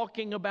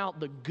talking about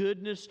the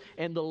goodness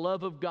and the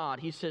love of God.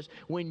 He says,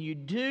 when you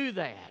do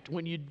that,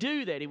 when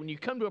you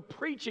come to a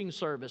preaching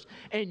service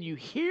and you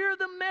hear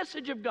the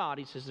message of God,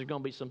 he says there's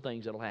going to be some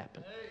things that'll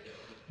happen.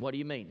 What do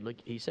you mean? Look,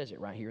 he says it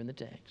right here in the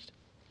text.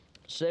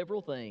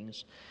 Several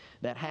things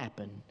that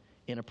happen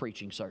in a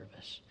preaching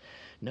service.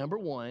 Number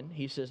one,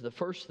 he says the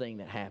first thing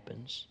that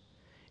happens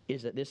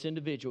is that this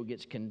individual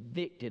gets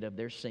convicted of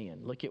their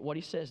sin. Look at what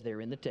he says there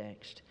in the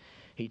text.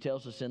 He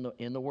tells us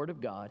in the Word of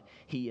God,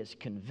 he is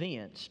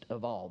convinced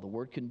of all. The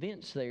word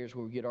convinced there is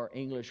where we get our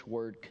English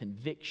word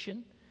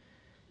conviction.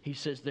 He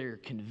says they're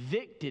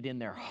convicted in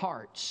their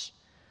hearts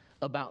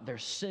about their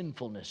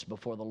sinfulness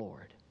before the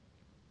Lord.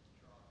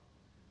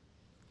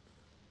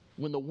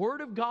 When the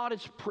Word of God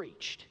is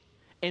preached,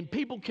 and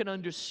people can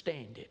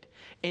understand it,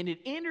 and it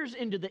enters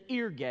into the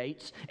ear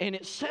gates, and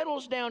it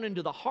settles down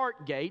into the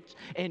heart gates,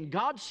 and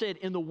God said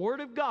in the Word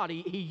of God,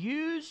 He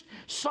used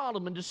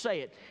Solomon to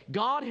say it,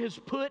 God has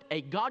put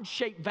a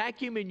God-shaped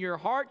vacuum in your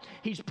heart.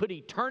 He's put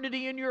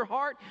eternity in your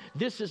heart.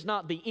 This is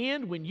not the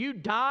end. When you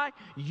die,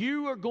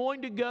 you are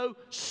going to go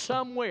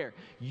somewhere.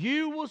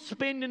 You will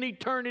spend an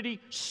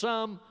eternity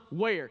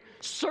somewhere.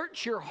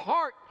 Search your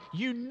heart.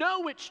 You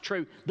know it's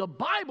true. The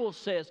Bible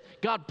says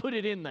God put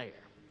it in there.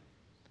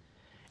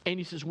 And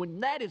he says,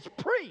 when that is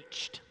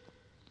preached,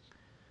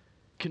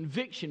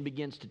 conviction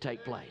begins to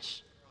take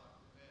place.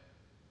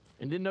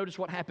 And then notice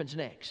what happens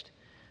next.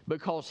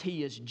 Because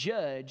he is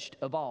judged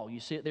of all.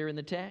 You see it there in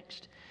the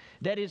text?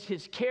 That is,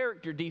 his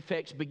character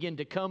defects begin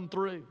to come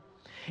through.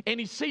 And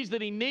he sees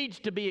that he needs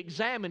to be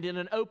examined in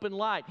an open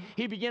light.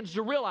 He begins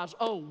to realize,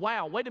 oh,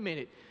 wow, wait a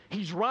minute.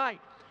 He's right.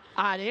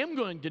 I am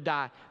going to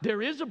die.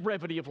 There is a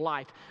brevity of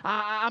life.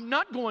 I'm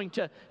not going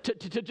to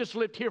just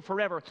live here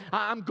forever.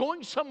 I'm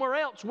going somewhere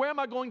else. Where am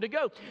I going to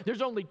go?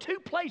 There's only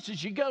two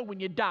places you go when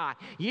you die.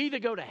 You either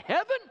go to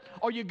heaven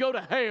or you go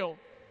to hell.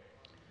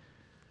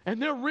 And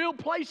they're real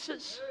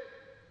places.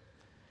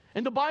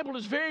 And the Bible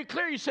is very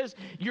clear. He says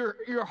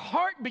your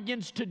heart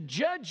begins to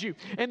judge you,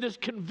 and this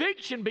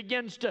conviction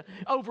begins to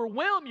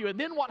overwhelm you. And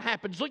then what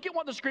happens? Look at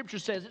what the Scripture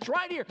says. It's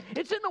right here.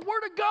 It's in the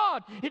Word of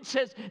God. It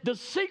says the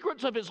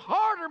secrets of his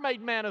heart are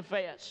made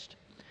manifest.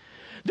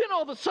 Then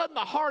all of a sudden the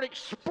heart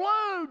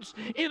explodes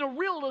in a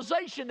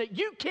realization that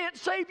you can't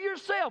save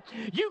yourself.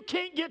 You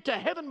can't get to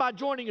heaven by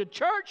joining a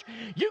church.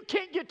 You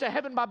can't get to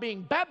heaven by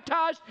being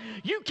baptized.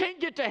 You can't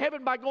get to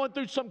heaven by going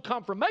through some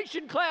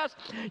confirmation class.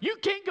 You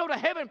can't go to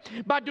heaven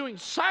by doing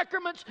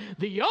sacraments.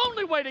 The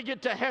only way to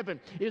get to heaven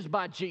is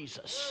by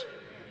Jesus.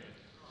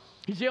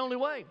 He's the only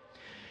way.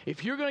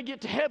 If you're going to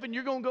get to heaven,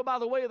 you're going to go by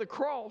the way of the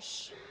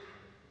cross.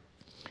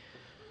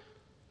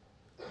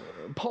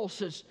 Paul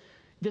says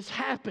this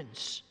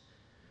happens.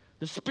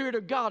 The Spirit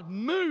of God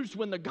moves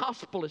when the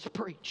gospel is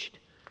preached.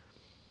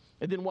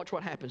 And then watch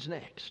what happens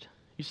next.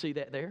 You see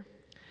that there?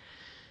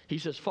 He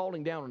says,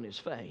 falling down on his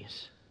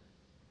face,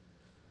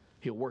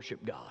 he'll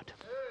worship God.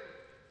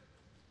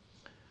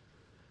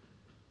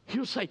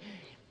 He'll say,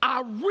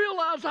 I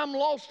realize I'm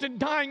lost and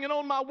dying and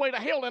on my way to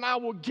hell, and I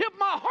will give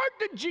my heart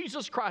to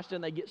Jesus Christ,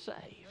 and they get saved.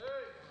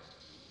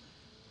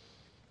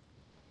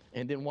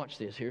 And then watch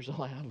this. Here's the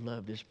I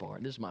love this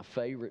part. This is my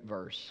favorite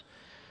verse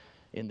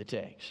in the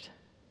text.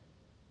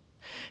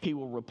 He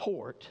will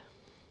report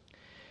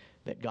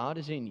that God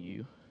is in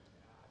you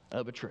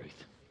of a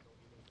truth.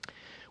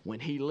 When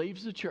he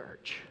leaves the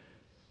church,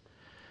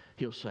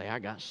 he'll say, I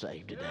got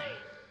saved today.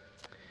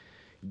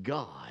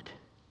 God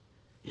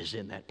is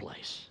in that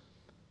place.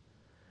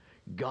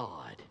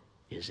 God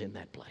is in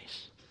that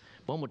place.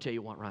 But I'm going to tell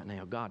you what right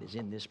now. God is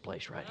in this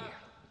place right here.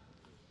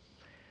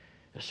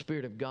 The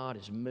Spirit of God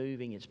is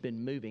moving. It's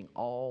been moving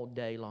all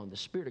day long. The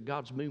Spirit of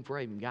God's moving before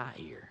I even got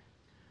here.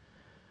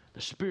 The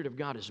Spirit of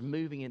God is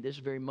moving in this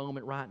very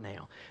moment right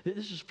now.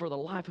 This is for the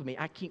life of me.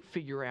 I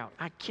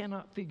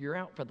cannot figure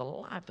out for the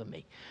life of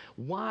me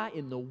why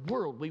in the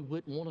world we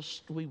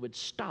would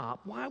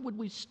stop. Why would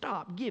we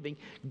stop giving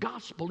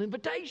gospel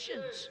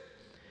invitations?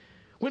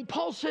 When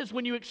Paul says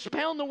when you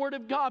expound the Word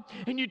of God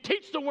and you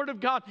teach the Word of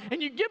God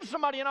and you give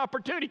somebody an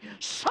opportunity,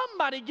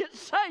 somebody gets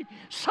saved.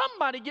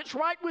 Somebody gets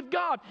right with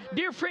God.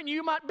 Dear friend,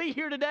 you might be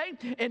here today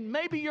and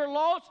maybe you're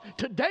lost.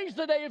 Today's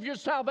the day of your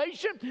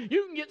salvation.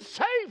 You can get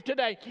saved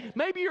today.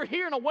 Maybe you're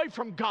here and away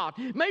from God.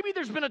 Maybe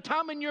there's been a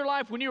time in your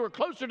life when you were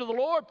closer to the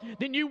Lord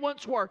than you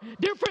once were.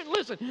 Dear friend,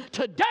 listen,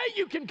 today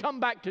you can come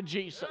back to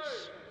Jesus.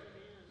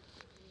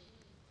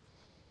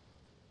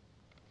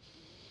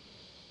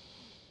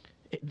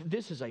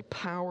 This is a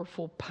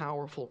powerful,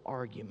 powerful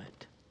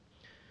argument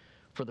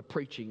for the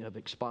preaching of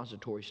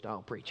expository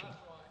style preaching.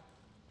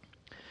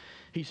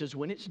 He says,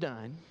 when it's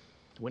done,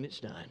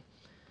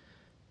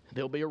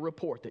 there'll be a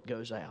report that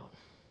goes out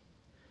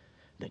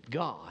that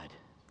God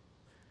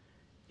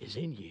is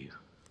in you,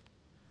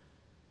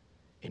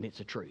 and it's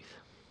a truth.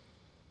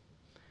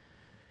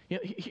 You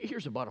know,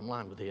 here's the bottom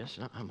line with this.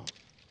 And I'm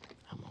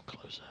gonna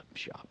close up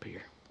shop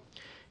here.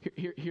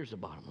 Here's the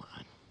bottom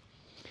line.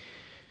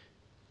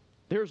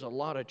 There's a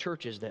lot of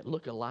churches that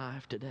look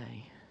alive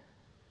today,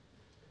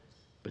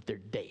 but they're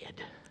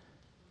dead.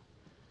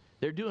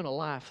 They're doing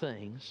alive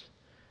things.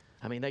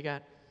 I mean, they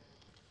got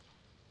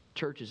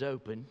churches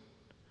open.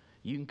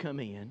 You can come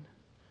in,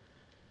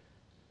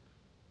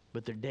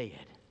 but they're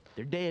dead.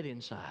 They're dead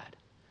inside.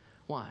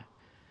 Why?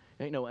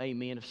 Ain't no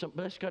amen.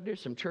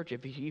 There's some church,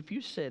 if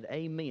you said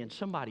amen,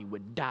 somebody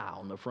would die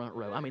on the front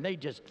row. I mean, they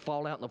just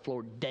fall out on the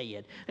floor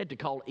dead. They had to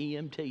call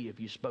EMT if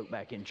you spoke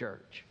back in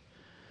church.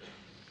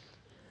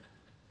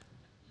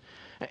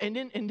 And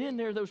then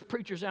there are those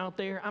preachers out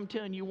there, I'm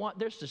telling you what,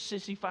 they're so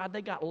sissified,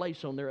 they got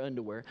lace on their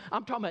underwear.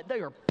 I'm talking about they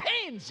are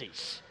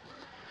pansies.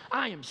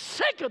 I am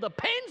sick of the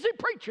pansy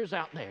preachers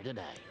out there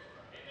today.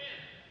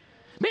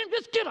 Man,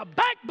 just get a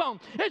backbone.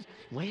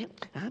 Well,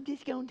 I'm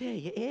just going to tell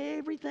you,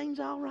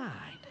 everything's all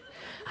right.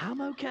 I'm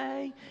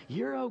okay.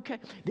 You're okay.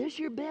 This is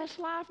your best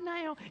life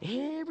now.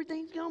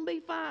 Everything's going to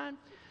be fine.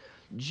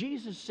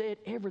 Jesus said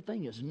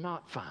everything is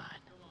not fine.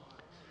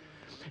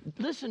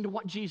 Listen to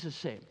what Jesus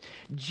said.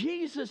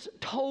 Jesus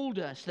told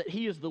us that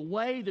He is the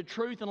way, the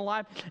truth, and the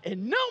life,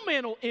 and no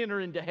man will enter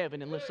into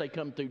heaven unless they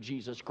come through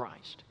Jesus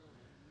Christ.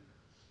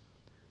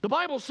 The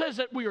Bible says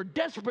that we are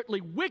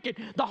desperately wicked.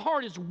 The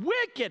heart is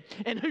wicked,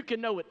 and who can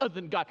know it other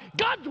than God?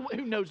 God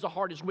who knows the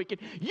heart is wicked.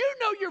 You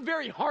know your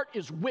very heart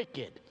is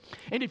wicked.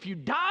 And if you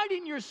died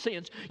in your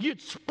sins,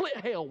 you'd split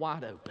hell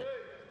wide open.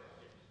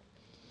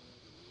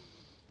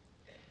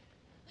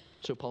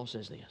 So Paul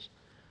says this.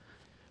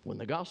 When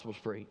the gospel's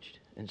preached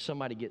and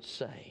somebody gets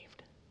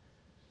saved,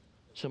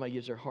 somebody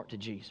gives their heart to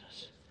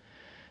Jesus,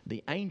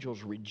 the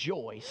angels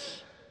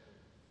rejoice.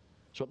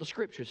 That's what the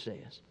Scripture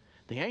says.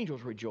 The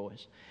angels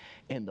rejoice.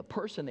 And the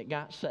person that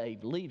got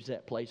saved leaves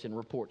that place and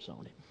reports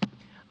on it.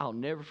 I'll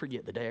never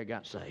forget the day I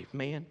got saved.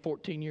 Man,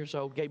 14 years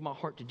old, gave my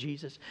heart to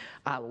Jesus.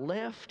 I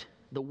left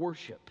the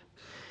worship.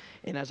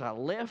 And as I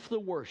left the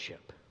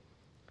worship,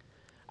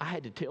 I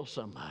had to tell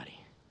somebody,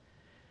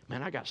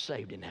 man, I got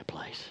saved in that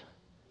place.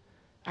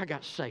 I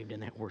got saved in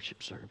that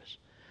worship service.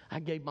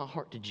 I gave my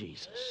heart to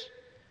Jesus.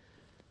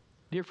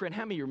 Dear friend,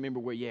 how many of you remember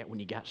where you at when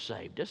you got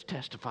saved? Just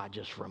testify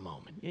just for a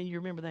moment. And you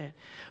remember that?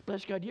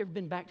 Bless God, you ever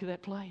been back to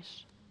that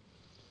place?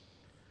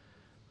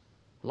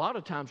 A lot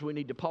of times we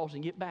need to pause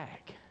and get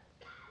back.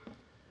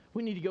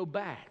 We need to go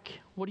back.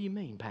 What do you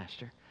mean,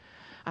 Pastor?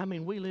 I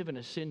mean, we live in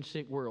a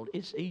sin-sick world.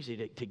 It's easy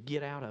to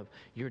get out of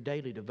your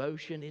daily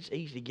devotion. It's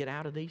easy to get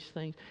out of these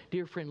things.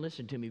 Dear friend,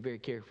 listen to me very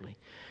carefully.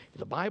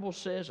 The Bible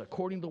says,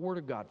 according to the Word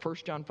of God, 1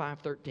 John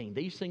 5:13,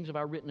 these things have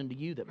I written unto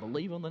you that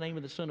believe on the name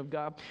of the Son of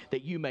God,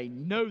 that you may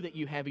know that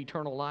you have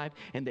eternal life,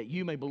 and that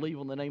you may believe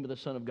on the name of the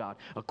Son of God.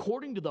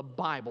 According to the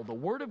Bible, the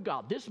Word of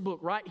God, this book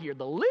right here,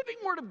 the living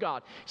Word of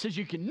God, says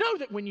you can know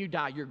that when you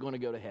die, you're going to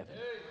go to heaven.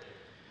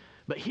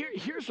 But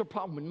here's the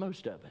problem with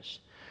most of us.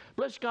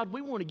 Bless God,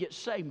 we want to get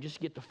saved and just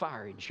get the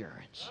fire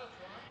insurance.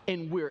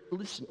 And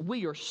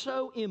we are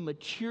so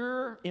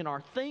immature in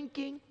our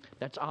thinking.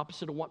 That's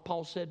opposite of what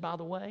Paul said, by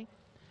the way.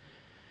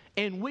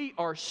 And we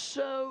are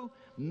so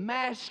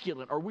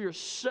masculine, or we are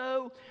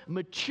so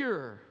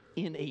mature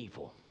in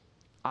evil.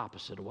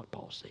 Opposite of what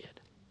Paul said.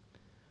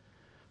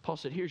 Paul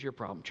said, here's your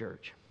problem,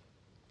 church.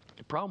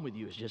 The problem with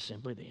you is just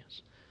simply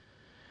this.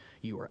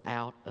 You are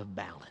out of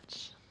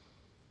balance.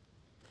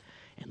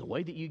 And the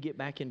way that you get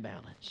back in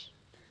balance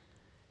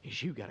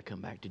is you got to come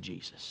back to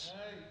Jesus.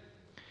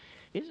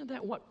 Isn't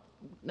that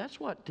that's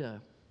what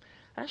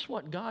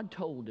God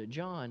told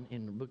John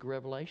in the book of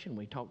Revelation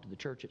when he talked to the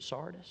church at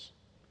Sardis?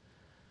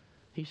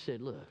 He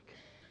said, look,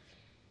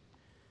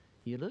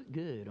 you look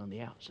good on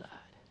the outside,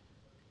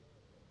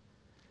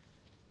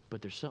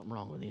 but there's something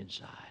wrong with the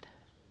inside.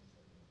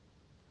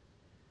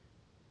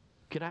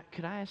 Could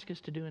I ask us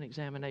to do an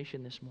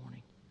examination this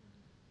morning?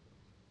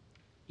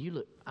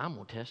 I'm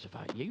going to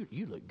testify,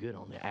 you look good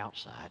on the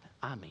outside.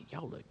 I mean,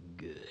 y'all look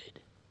good.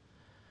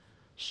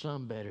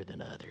 Some better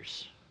than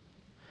others.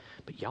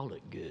 But y'all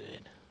look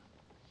good.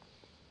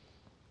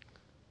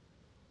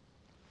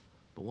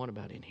 But what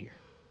about in here?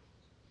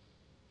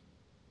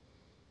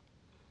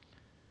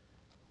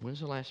 When's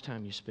the last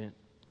time you spent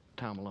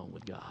time alone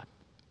with God?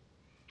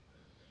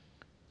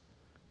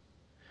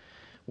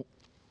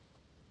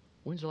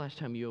 When's the last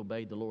time you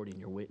obeyed the Lord in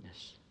your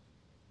witness?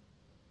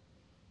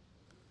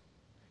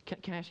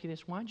 Can I ask you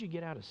this? Why did you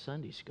get out of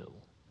Sunday school?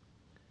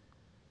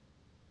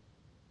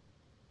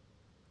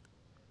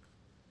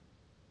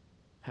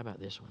 How about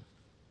this one?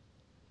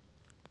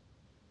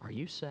 Are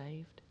you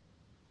saved?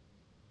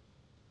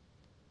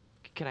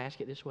 Can I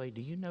ask it this way?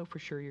 Do you know for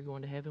sure you're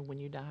going to heaven when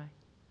you die?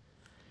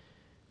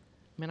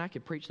 Man, I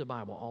could preach the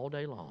Bible all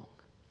day long,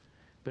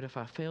 But if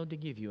I failed to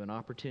give you an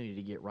opportunity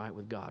to get right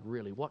with God,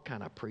 really, what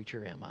kind of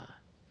preacher am I?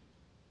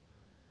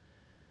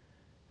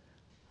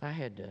 I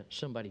had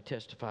somebody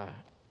testify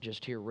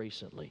just here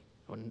recently.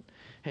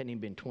 Hadn't even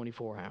been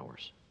 24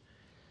 hours.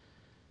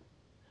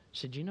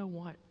 Said, you know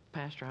what,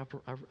 Pastor,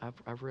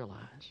 I've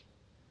realized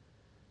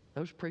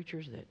those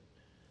preachers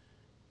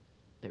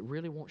that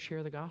really won't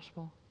share the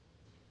gospel,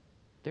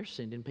 they're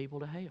sending people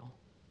to hell.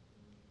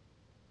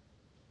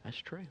 That's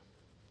true.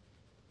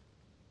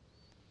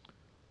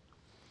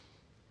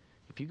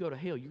 If you go to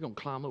hell, you're going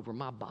to climb over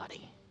my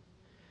body.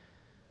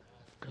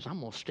 Because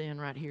I'm going to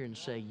stand right here and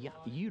say, yeah,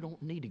 you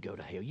don't need to go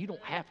to hell. You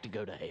don't have to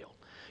go to hell.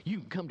 You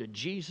can come to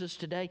Jesus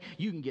today.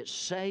 You can get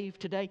saved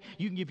today.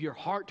 You can give your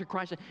heart to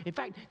Christ. In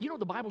fact, you know what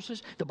the Bible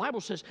says? The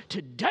Bible says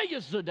today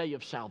is the day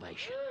of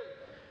salvation.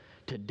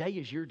 Today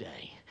is your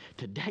day.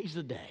 Today's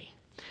the day.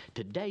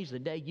 Today's the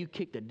day you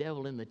kick the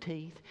devil in the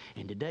teeth,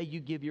 and today you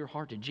give your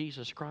heart to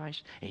Jesus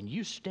Christ, and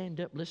you stand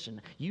up.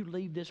 Listen, you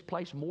leave this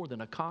place more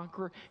than a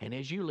conqueror, and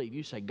as you leave,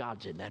 you say,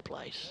 God's in that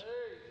place.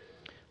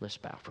 Let's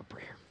bow for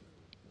prayer.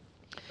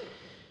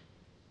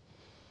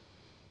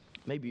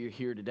 Maybe you're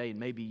here today, and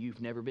maybe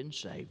you've never been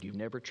saved. You've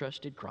never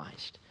trusted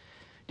Christ.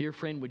 Dear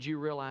friend, would you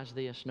realize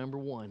this? Number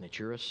one, that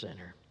you're a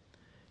sinner.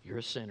 You're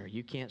a sinner.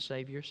 You can't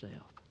save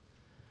yourself.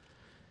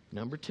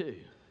 Number two,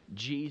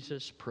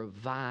 Jesus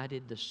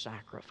provided the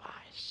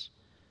sacrifice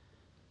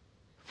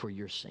for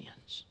your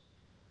sins.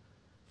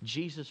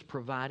 Jesus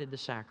provided the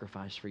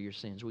sacrifice for your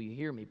sins. Will you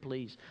hear me?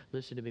 Please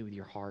listen to me with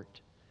your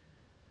heart.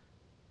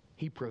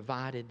 He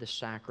provided the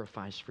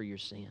sacrifice for your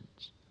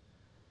sins.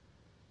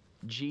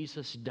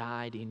 Jesus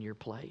died in your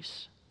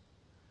place.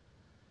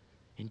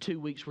 In 2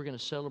 weeks, we're going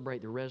to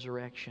celebrate the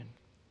resurrection.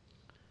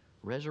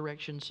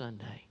 Resurrection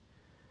Sunday.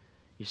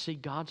 You see,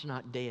 God's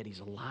not dead. He's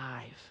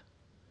alive.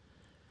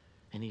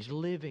 And He's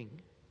living,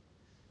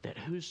 that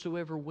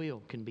whosoever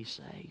will can be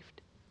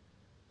saved.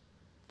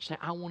 Say,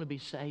 I want to be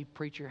saved,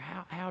 preacher.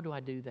 How do I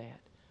do that?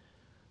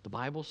 The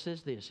Bible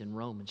says this in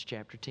Romans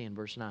chapter 10,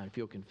 verse 9. If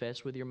you'll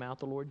confess with your mouth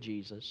the Lord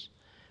Jesus,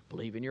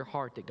 believe in your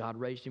heart that God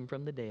raised Him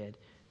from the dead,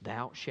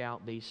 thou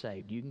shalt be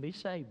saved. You can be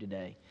saved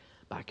today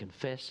by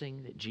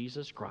confessing that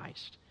Jesus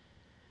Christ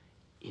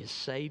is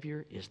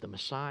Savior, is the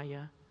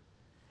Messiah,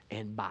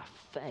 and by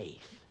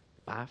faith,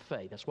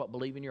 that's what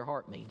believe in your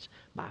heart means,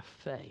 by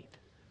faith,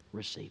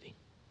 receiving.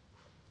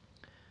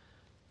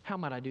 How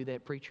might I do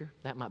that, preacher?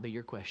 That might be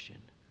your question.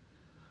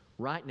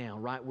 Right now,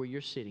 right where you're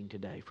sitting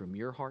today, from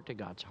your heart to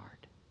God's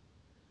heart,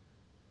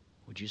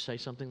 would you say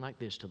something like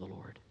this to the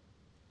Lord?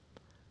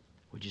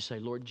 Would you say,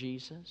 Lord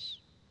Jesus,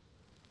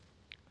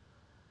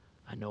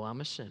 I know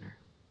I'm a sinner.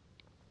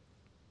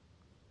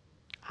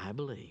 I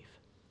believe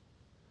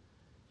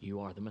you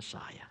are the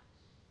Messiah.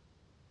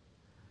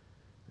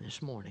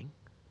 This morning,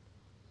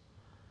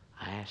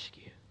 I ask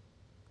you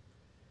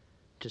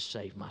to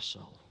save my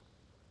soul.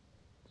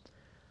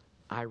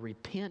 I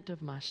repent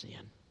of my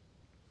sin,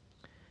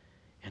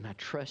 and I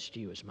trust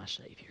you as my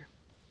Savior.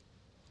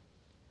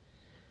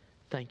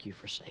 Thank you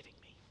for saving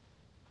me.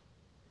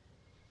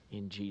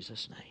 In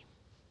Jesus' name.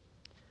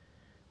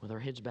 With our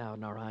heads bowed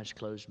and our eyes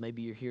closed,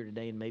 maybe you're here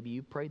today and maybe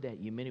you prayed that.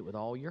 You meant it with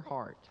all your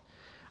heart.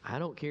 I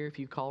don't care if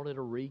you called it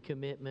a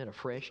recommitment, a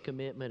fresh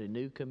commitment, a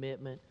new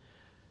commitment,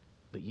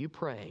 but you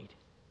prayed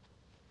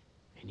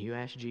and you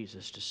asked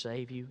Jesus to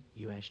save you.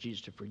 You asked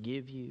Jesus to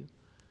forgive you.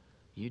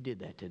 You did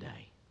that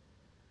today.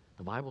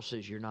 The Bible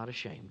says you're not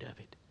ashamed of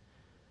it.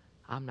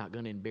 I'm not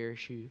going to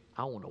embarrass you.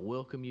 I want to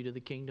welcome you to the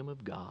kingdom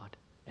of God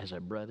as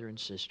a brother and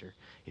sister.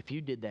 If you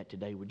did that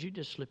today, would you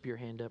just slip your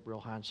hand up real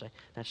high and say,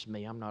 that's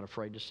me. I'm not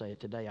afraid to say it.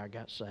 Today I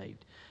got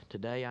saved.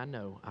 Today I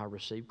know I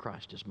received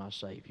Christ as my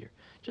Savior.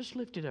 Just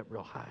lift it up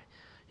real high.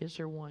 Is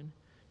there one?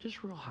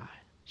 Just real high.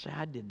 Say,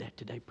 I did that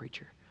today,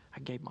 preacher. I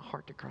gave my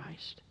heart to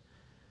Christ.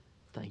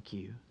 Thank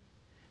you.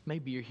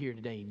 Maybe you're here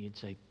today and you'd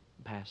say,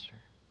 Pastor,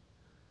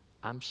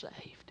 I'm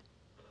saved.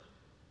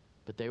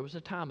 But there was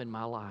a time in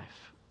my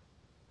life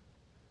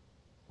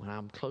when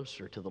I'm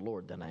closer to the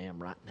Lord than I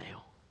am right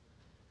now.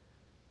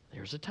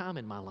 There's a time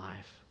in my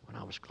life when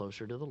I was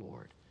closer to the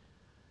Lord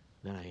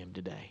than I am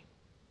today.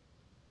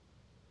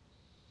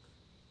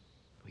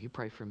 Will you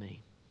pray for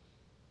me?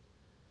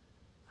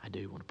 I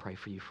do want to pray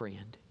for you,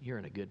 friend. You're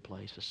in a good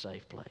place, a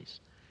safe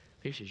place.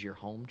 This is your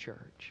home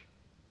church.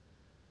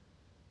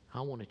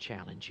 I want to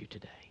challenge you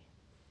today.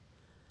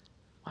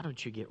 Why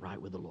don't you get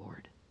right with the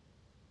Lord?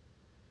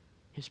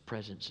 His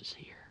presence is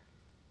here.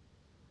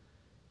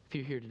 If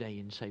you're here today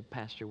and say,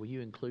 Pastor, will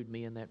you include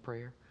me in that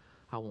prayer?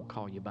 I won't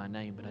call you by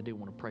name, but I do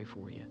want to pray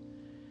for you.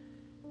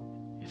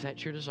 If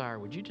that's your desire,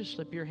 would you just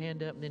slip your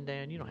hand up and then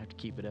down? You don't have to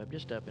keep it up,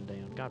 just up and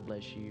down. God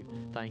bless you.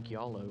 Thank you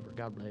all over.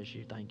 God bless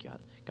you. Thank you.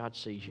 God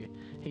sees you.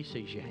 He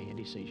sees your hand.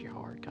 He sees your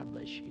heart. God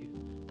bless you.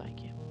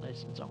 Thank you.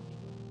 Blessings on you.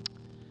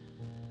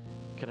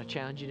 Can I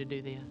challenge you to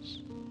do this?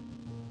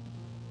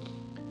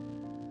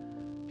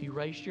 If you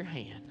raised your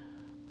hand,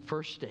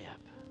 first step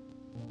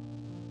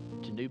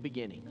to new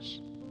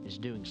beginnings is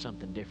doing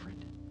something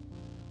different.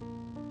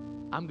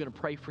 I'm going to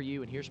pray for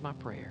you, and here's my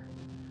prayer.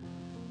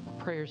 My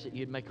prayer is that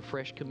you'd make a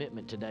fresh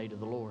commitment today to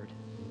the Lord.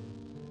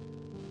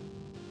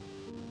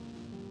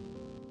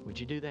 Would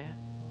you do that?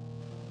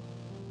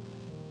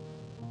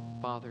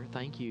 Father,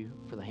 thank you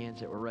for the hands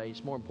that were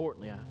raised. More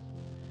importantly,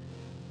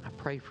 I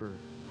pray for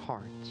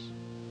hearts.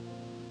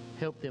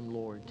 Help them,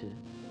 Lord, to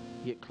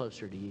get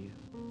closer to you.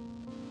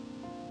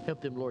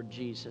 Help them, Lord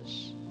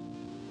Jesus,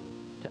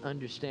 to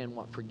understand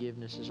what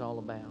forgiveness is all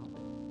about.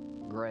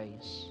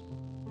 Grace,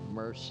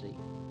 mercy,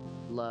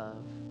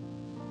 love,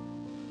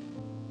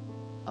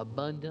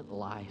 abundant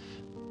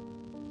life.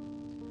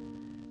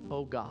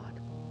 Oh God,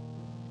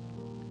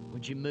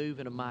 would you move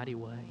in a mighty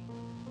way?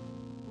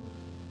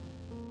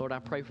 Lord, I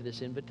pray for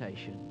this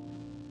invitation.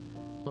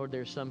 Lord,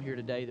 there's some here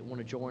today that want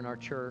to join our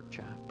church.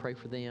 I pray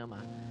for them.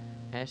 I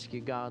ask you,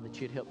 God, that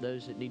you'd help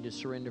those that need to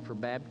surrender for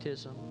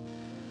baptism.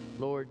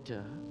 Lord,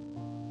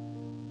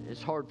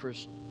 it's hard for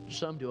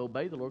some to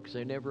obey the Lord because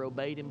they never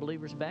obeyed in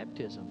believers'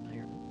 baptism.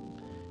 They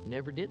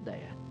never did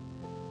that.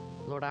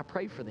 Lord, I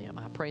pray for them.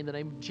 I pray in the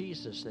name of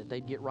Jesus that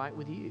they'd get right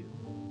with you.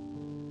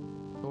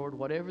 Lord,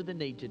 whatever the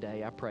need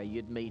today, I pray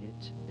you'd meet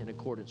it in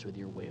accordance with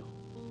your will.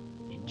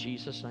 In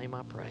Jesus' name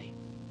I pray.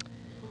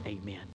 Amen.